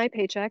percentage of my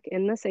paycheck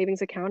in the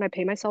savings account. I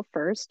pay myself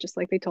first, just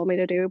like they told me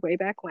to do way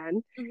back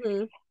when.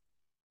 Mm-hmm.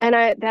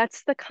 And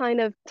that's the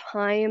kind of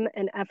time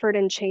and effort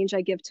and change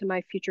I give to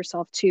my future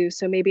self too.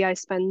 So maybe I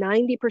spend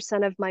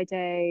 90% of my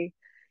day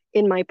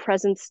in my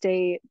present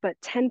state, but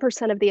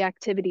 10% of the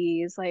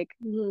activities, like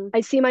Mm-hmm. I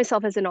see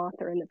myself as an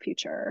author in the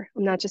future.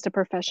 I'm not just a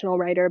professional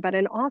writer, but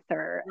an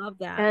author. Love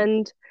that.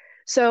 And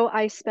so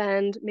I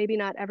spend, maybe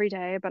not every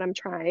day, but I'm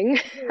trying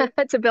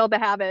Mm-hmm. to build the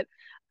habit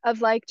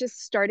of like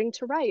just starting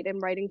to write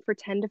and writing for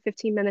 10 to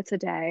 15 minutes a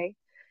day.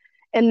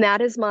 And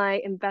that is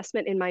my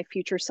investment in my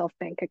future self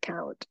bank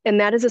account. And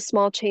that is a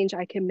small change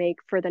I can make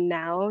for the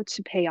now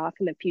to pay off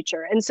in the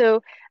future. And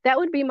so that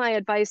would be my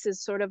advice,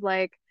 is sort of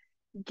like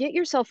get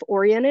yourself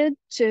oriented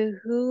to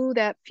who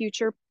that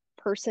future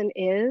person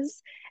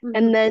is, Mm-hmm.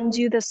 and then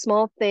do the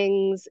small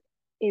things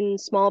in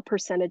small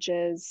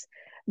percentages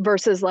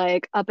versus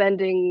like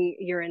upending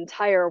your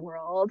entire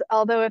world.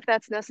 Although if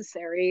that's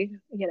necessary,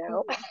 Yeah,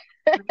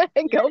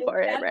 go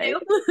for it, that right?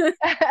 too.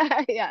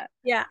 Yeah.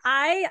 Yeah,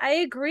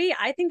 I agree.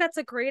 I think that's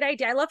a great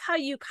idea. I love how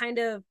you kind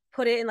of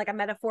put it in like a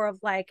metaphor of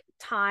like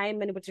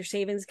time and with your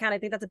savings account. I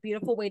think that's a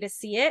beautiful way to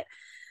see it,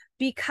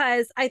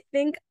 because I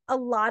think a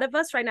lot of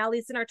us right now, at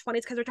least in our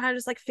 20s, because we're trying to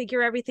just like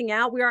figure everything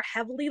out, we are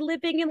heavily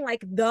living in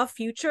like the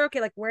future.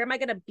 Okay, like where am I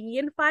going to be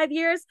in 5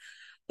 years?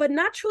 But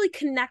not truly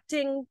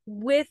connecting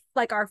with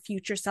like our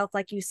future self,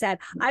 like you said.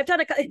 I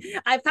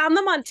found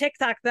them on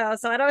TikTok though,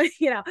 so I don't,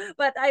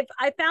 but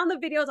I found the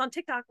videos on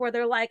TikTok where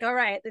they're like, all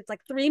right, it's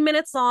like 3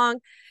 minutes long.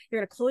 You're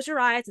gonna close your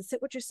eyes and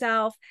sit with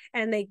yourself,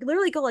 and they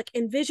literally go like,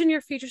 envision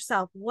your future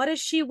self. What is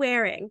she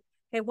wearing?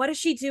 Okay, what is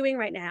she doing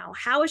right now?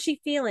 How is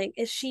she feeling?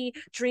 Is she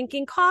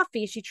drinking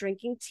coffee? Is she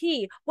drinking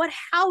tea? What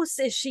house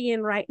is she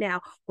in right now?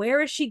 Where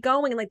is she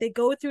going? And like they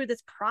go through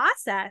this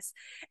process.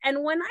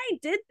 And when I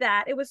did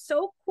that, it was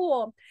so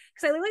cool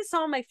because I literally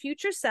saw my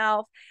future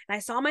self, and I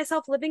saw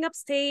myself living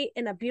upstate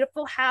in a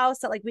beautiful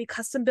house that like we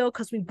custom built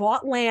because we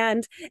bought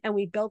land and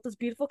we built this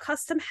beautiful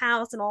custom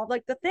house and all of,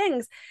 like the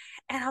things.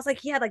 And I was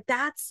like, yeah, like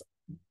that's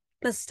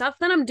the stuff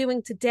that I'm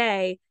doing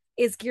today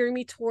is gearing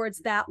me towards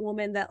that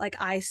woman that like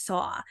I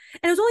saw.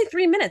 And it was only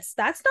 3 minutes.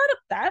 That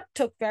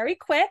took very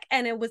quick,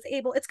 and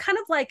it's kind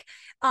of like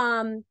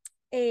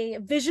a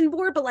vision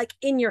board, but like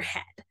in your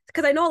head.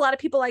 Because I know a lot of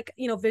people like,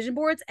 vision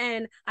boards,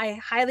 and I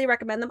highly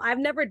recommend them. I've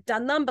never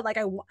done them, but like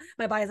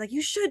my body's like,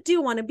 you should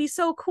do one. It'd be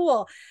so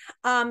cool.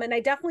 And I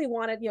definitely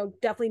want to,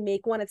 definitely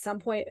make one at some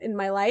point in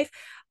my life.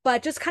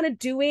 But just kind of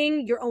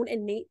doing your own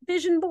innate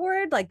vision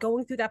board, like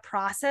going through that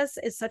process,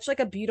 is such like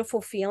a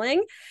beautiful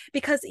feeling.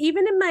 Because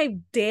even in my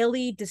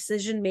daily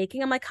decision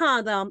making, I'm like,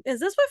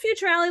 is this what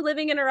future Allie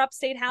living in her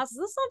upstate house? Is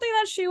this something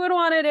that she would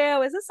want to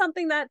do? Is this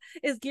something that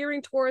is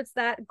gearing towards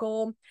that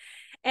goal?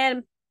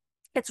 And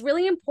it's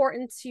really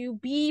important to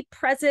be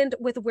present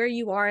with where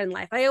you are in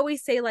life. I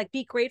always say, like,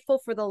 be grateful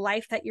for the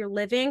life that you're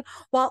living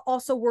while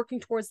also working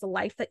towards the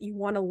life that you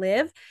want to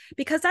live,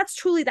 because that's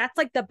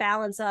like the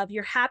balance of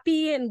you're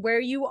happy in where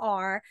you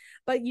are,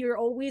 but you're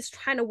always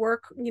trying to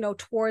work,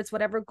 towards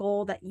whatever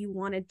goal that you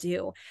want to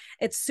do.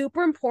 It's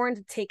super important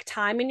to take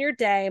time in your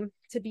day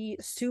to be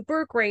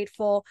super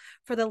grateful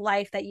for the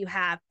life that you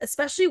have,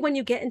 especially when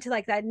you get into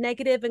like that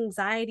negative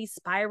anxiety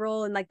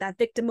spiral and like that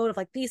victim mode of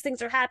like, these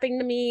things are happening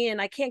to me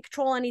and I can't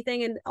control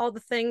anything and all the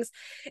things.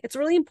 It's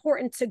really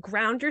important to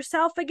ground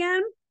yourself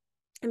again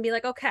and be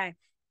like, okay,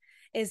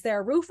 is there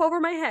a roof over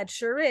my head?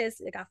 Sure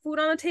is. I got food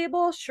on the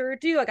table? Sure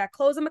do. I got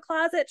clothes in my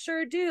closet?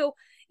 Sure do.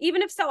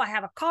 Even if so, I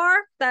have a car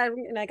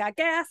and I got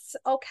gas.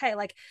 Okay,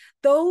 like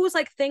those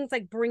like things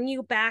like bring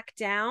you back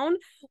down,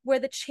 where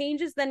the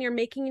changes then you're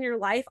making in your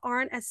life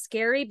aren't as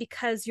scary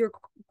because you're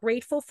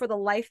grateful for the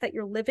life that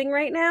you're living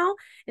right now,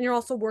 and you're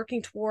also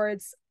working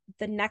towards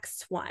the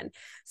next one.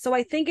 So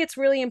I think it's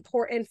really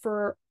important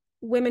for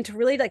women to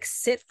really like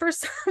sit for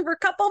for a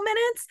couple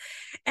minutes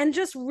and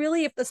just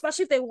really,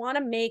 especially if they want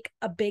to make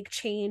a big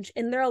change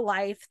in their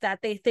life that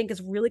they think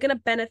is really going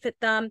to benefit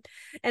them,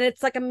 and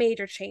it's like a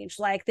major change,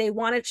 like they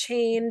want to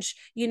change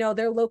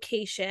their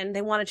location,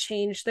 they want to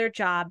change their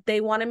job,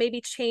 they want to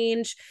maybe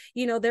change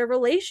their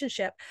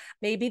relationship,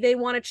 maybe they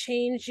want to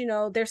change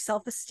their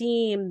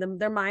self-esteem,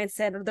 their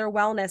mindset, or their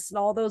wellness, and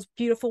all those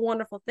beautiful,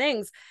 wonderful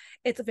things.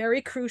 It's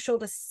very crucial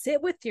to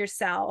sit with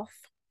yourself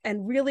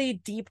and really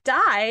deep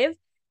dive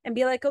and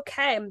be like,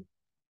 okay,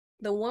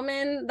 the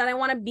woman that I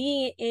want to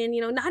be in,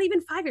 not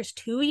even 5 years,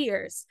 2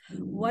 years,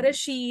 what does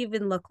she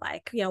even look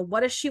like? What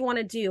does she want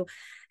to do?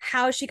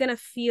 How is she going to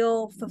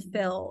feel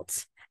fulfilled?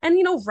 And,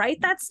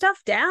 write that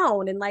stuff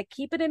down and like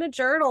keep it in a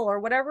journal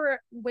or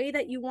whatever way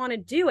that you want to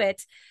do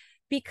it,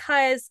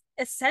 because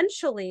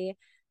essentially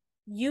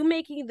you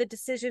making the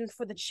decision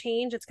for the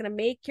change that's going to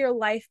make your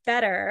life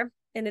better.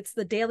 And it's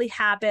the daily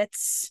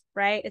habits,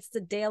 right? It's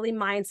the daily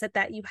mindset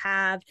that you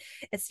have.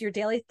 It's your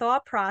daily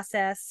thought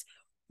process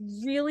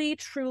really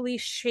truly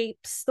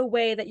shapes the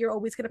way that you're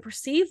always going to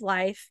perceive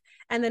life,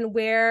 and then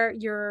where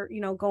you're,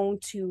 going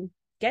to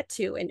get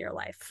to in your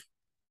life.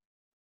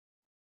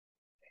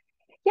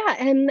 Yeah,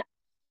 and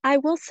I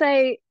will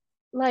say,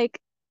 like,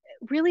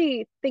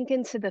 really think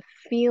into the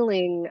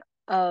feeling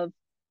of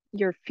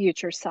your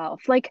future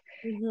self. Like,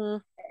 Mm-hmm.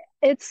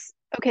 it's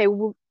okay,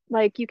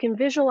 like you can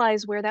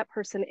visualize where that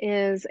person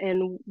is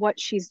and what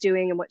she's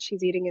doing and what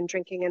she's eating and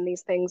drinking and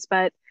these things,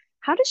 but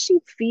how does she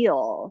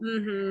feel?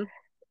 Mm-hmm.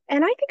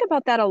 And I think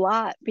about that a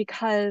lot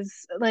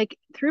because, like,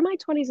 through my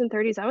 20s and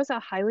 30s, I was a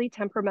highly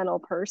temperamental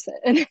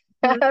person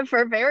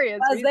for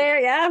various I was reasons. there.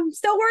 Yeah. I'm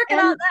still working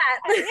on And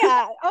that.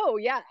 yeah, oh,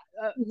 yeah,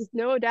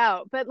 no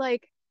doubt. But,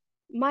 like,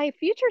 my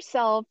future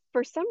self,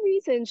 for some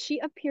reason, she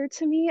appeared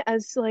to me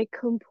as like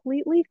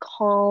completely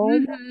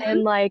calm Mm-hmm.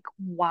 and like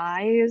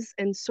wise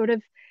and sort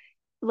of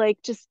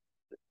like just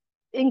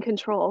in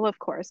control, of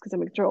course, because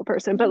I'm a control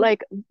person, but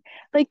like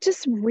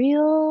just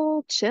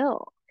real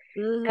chill.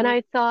 And Mm-hmm.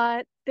 I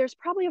thought there's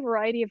probably a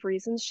variety of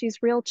reasons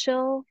she's real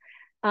chill.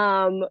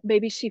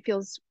 Maybe she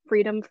feels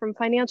freedom from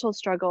financial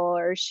struggle,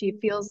 or she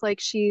feels like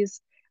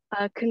she's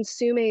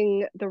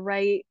consuming the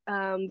right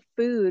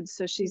foods,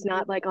 so she's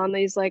not like on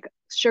these like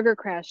sugar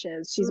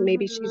crashes. She's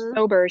Mm-hmm.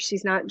 sober,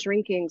 she's not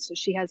drinking, so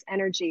she has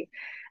energy.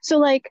 So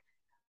like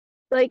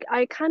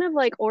I kind of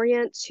like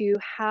orient to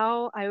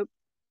how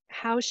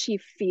she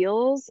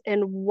feels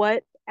and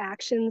what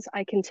actions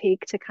I can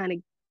take to kind of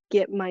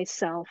get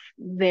myself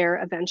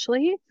there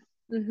eventually,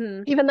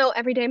 Mm-hmm. even though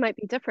every day might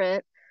be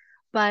different.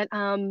 But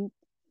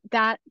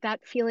that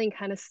feeling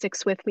kind of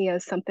sticks with me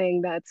as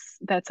something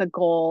that's a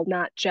goal,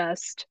 not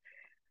just,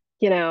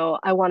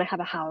 I want to have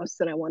a house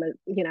and I want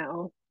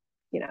to,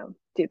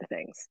 do the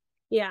things.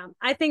 Yeah,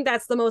 I think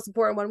that's the most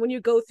important one. When you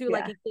go through,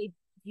 like, Yeah. if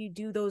you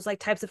do those like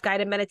types of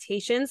guided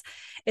meditations,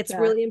 it's Yeah.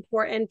 really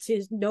important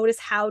to notice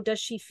how does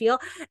she feel.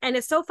 And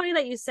it's so funny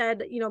that you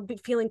said,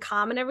 feeling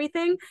calm and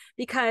everything,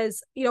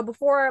 because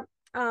before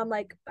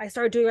like I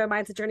started doing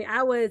my mindset journey,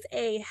 I was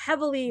a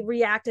heavily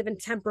reactive and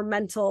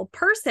temperamental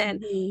person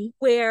Mhm.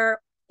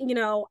 where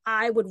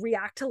I would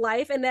react to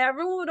life, and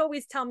everyone would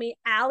always tell me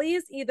Allie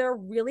is either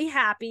really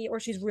happy or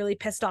she's really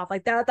pissed off.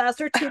 Like that's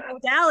her two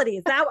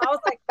modalities. That I was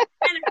like,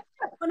 and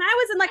when I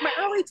was in like my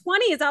early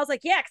 20s, I was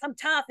like, yeah, because I'm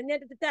tough and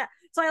da.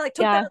 So I like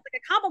took that Yeah. as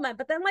like a compliment.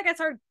 But then like I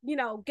started,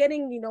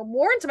 getting,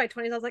 more into my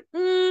 20s, I was like,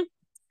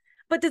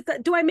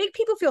 but do I make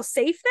people feel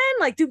safe then?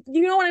 Like, do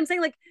you know what I'm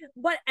saying? Like,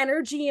 what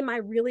energy am I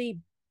really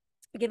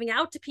giving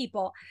out to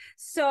people?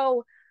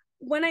 So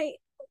when I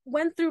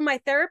went through my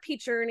therapy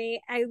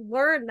journey, I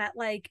learned that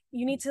like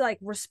you need to like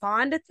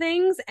respond to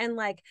things and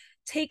like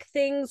take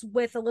things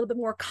with a little bit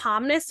more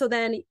calmness, so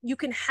then you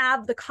can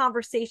have the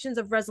conversations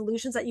of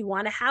resolutions that you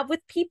want to have with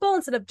people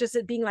instead of just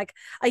it being like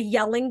a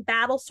yelling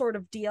battle sort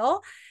of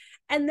deal.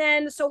 And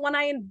then so when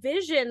I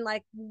envision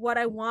like what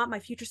I want my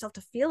future self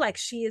to feel like,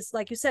 she is,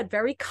 like you said,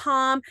 very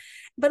calm,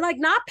 but like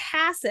not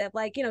passive.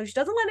 Like, she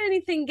doesn't let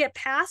anything get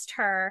past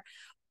her,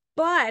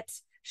 but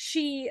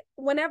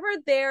whenever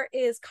there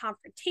is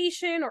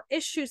confrontation or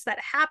issues that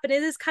happen,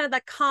 it is kind of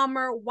that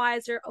calmer,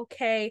 wiser,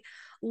 okay,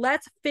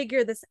 let's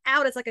figure this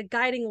out. It's like a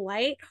guiding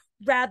light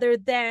rather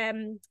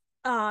than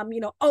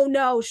oh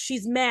no,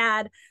 she's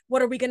mad,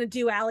 what are we going to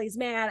do? Allie's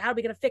mad, how are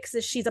we going to fix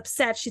this? She's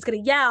upset, she's going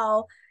to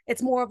yell.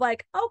 It's more of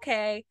like,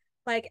 okay,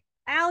 like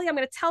Allie, I'm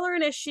going to tell her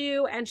an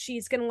issue and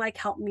she's going to like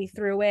help me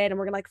through it. And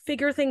we're going to like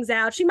figure things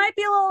out. She might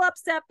be a little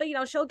upset, but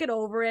she'll get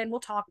over it and we'll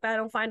talk about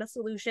it and find a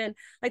solution.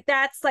 Like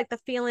that's like the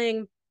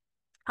feeling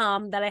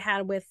that I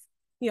had with,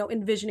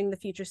 envisioning the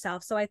future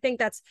self. So I think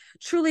that's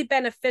truly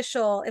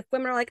beneficial if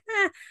women are like,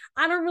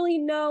 I don't really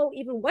know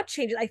even what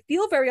changes. I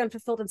feel very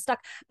unfulfilled and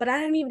stuck, but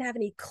I don't even have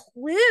any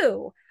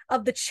clue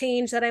of the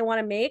change that I want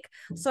to make.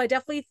 So I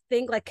definitely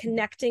think like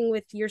connecting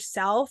with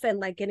yourself and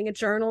like getting a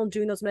journal and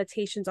doing those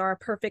meditations are a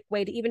perfect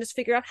way to even just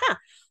figure out,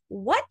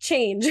 what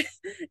change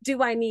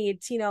do I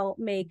need to,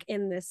 make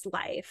in this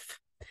life?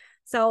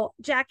 So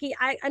Jackie,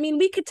 I mean,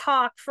 we could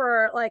talk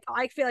for like,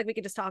 I feel like we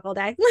could just talk all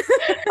day.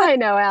 I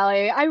know,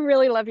 Allie. I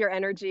really love your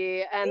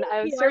energy and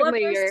Thank you. I love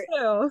certainly yours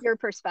too. your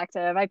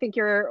perspective. I think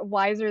you're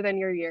wiser than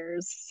your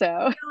years.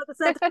 So, That's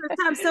not the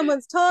first time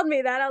someone's told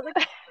me that. I was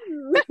like,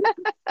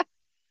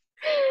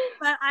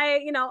 But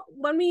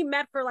when we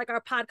met for like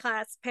our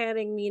podcast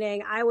planning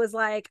meeting, I was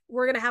like,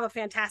 we're gonna have a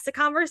fantastic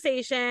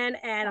conversation,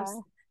 and I'm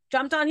yeah.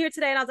 jumped on here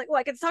today, and I was like, oh,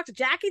 I get to talk to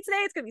Jackie today.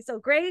 It's gonna be so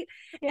great.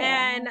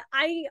 Yeah. And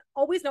I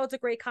always know it's a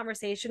great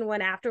conversation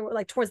when after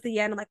like towards the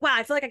end, I'm like, wow,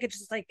 I feel like I could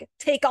just like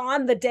take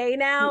on the day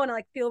now and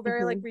like feel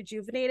very like Mhm.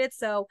 rejuvenated.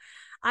 So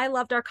I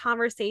loved our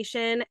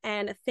conversation,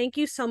 and thank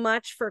you so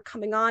much for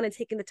coming on and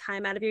taking the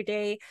time out of your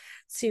day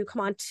to come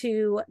on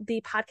to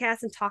the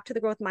podcast and talk to the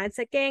Growth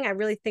Mindset Gang. I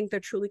really think they're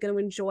truly going to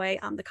enjoy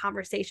the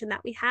conversation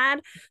that we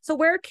had. So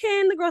where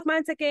can the Growth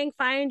Mindset Gang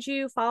find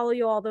you, follow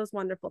you, all those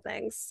wonderful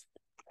things?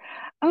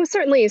 Oh,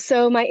 certainly.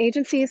 So my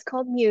agency is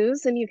called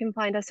Muse, and you can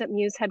find us at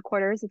Muse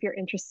headquarters if you're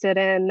interested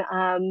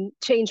in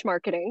change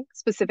marketing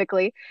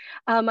specifically.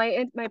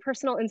 My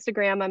personal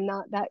Instagram, I'm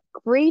not that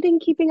great in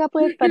keeping up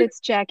with, but it's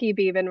Jackie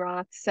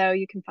Bebenroth, so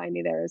you can find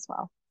me there as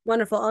well.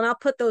 Wonderful. And I'll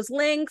put those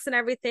links and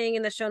everything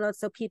in the show notes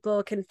so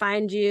people can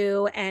find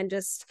you and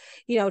just,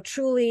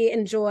 truly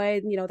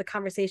enjoy, the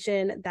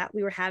conversation that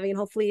we were having. And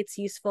hopefully it's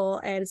useful.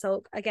 And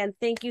so, again,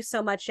 thank you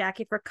so much,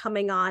 Jackie, for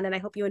coming on. And I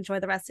hope you enjoy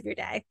the rest of your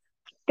day.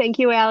 Thank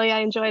you, Allie. I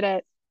enjoyed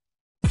it.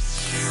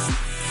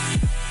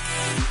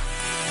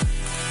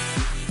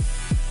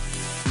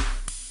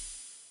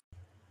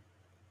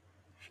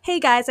 Hey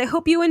guys, I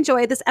hope you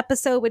enjoyed this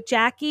episode with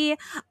Jackie.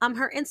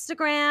 Her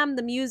Instagram,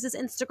 the Muse's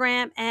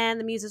Instagram, and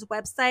the Muse's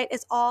website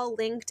is all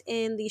linked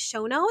in the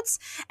show notes.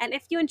 And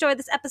if you enjoyed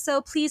this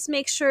episode, please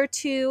make sure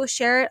to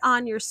share it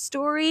on your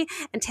story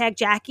and tag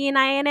Jackie and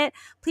I in it.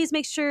 Please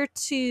make sure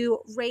to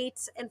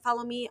rate and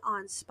follow me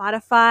on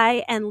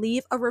Spotify and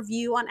leave a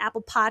review on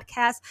Apple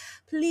Podcasts.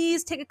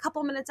 Please take a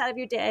couple minutes out of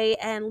your day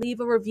and leave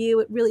a review.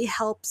 It really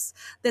helps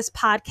this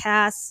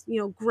podcast,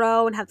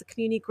 grow and have the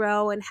community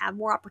grow and have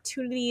more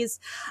opportunities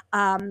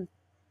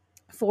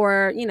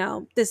for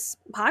this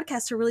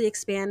podcast to really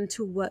expand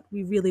to what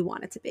we really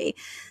want it to be.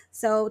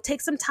 So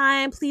take some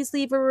time, please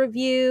leave a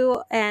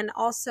review, and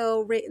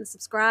also rate and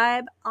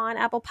subscribe on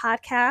Apple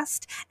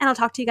Podcast. And I'll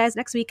talk to you guys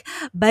next week.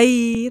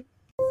 Bye.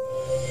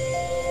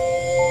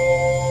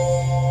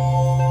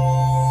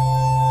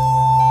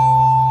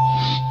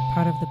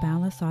 Part of the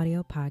Boundless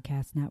Audio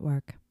Podcast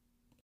Network.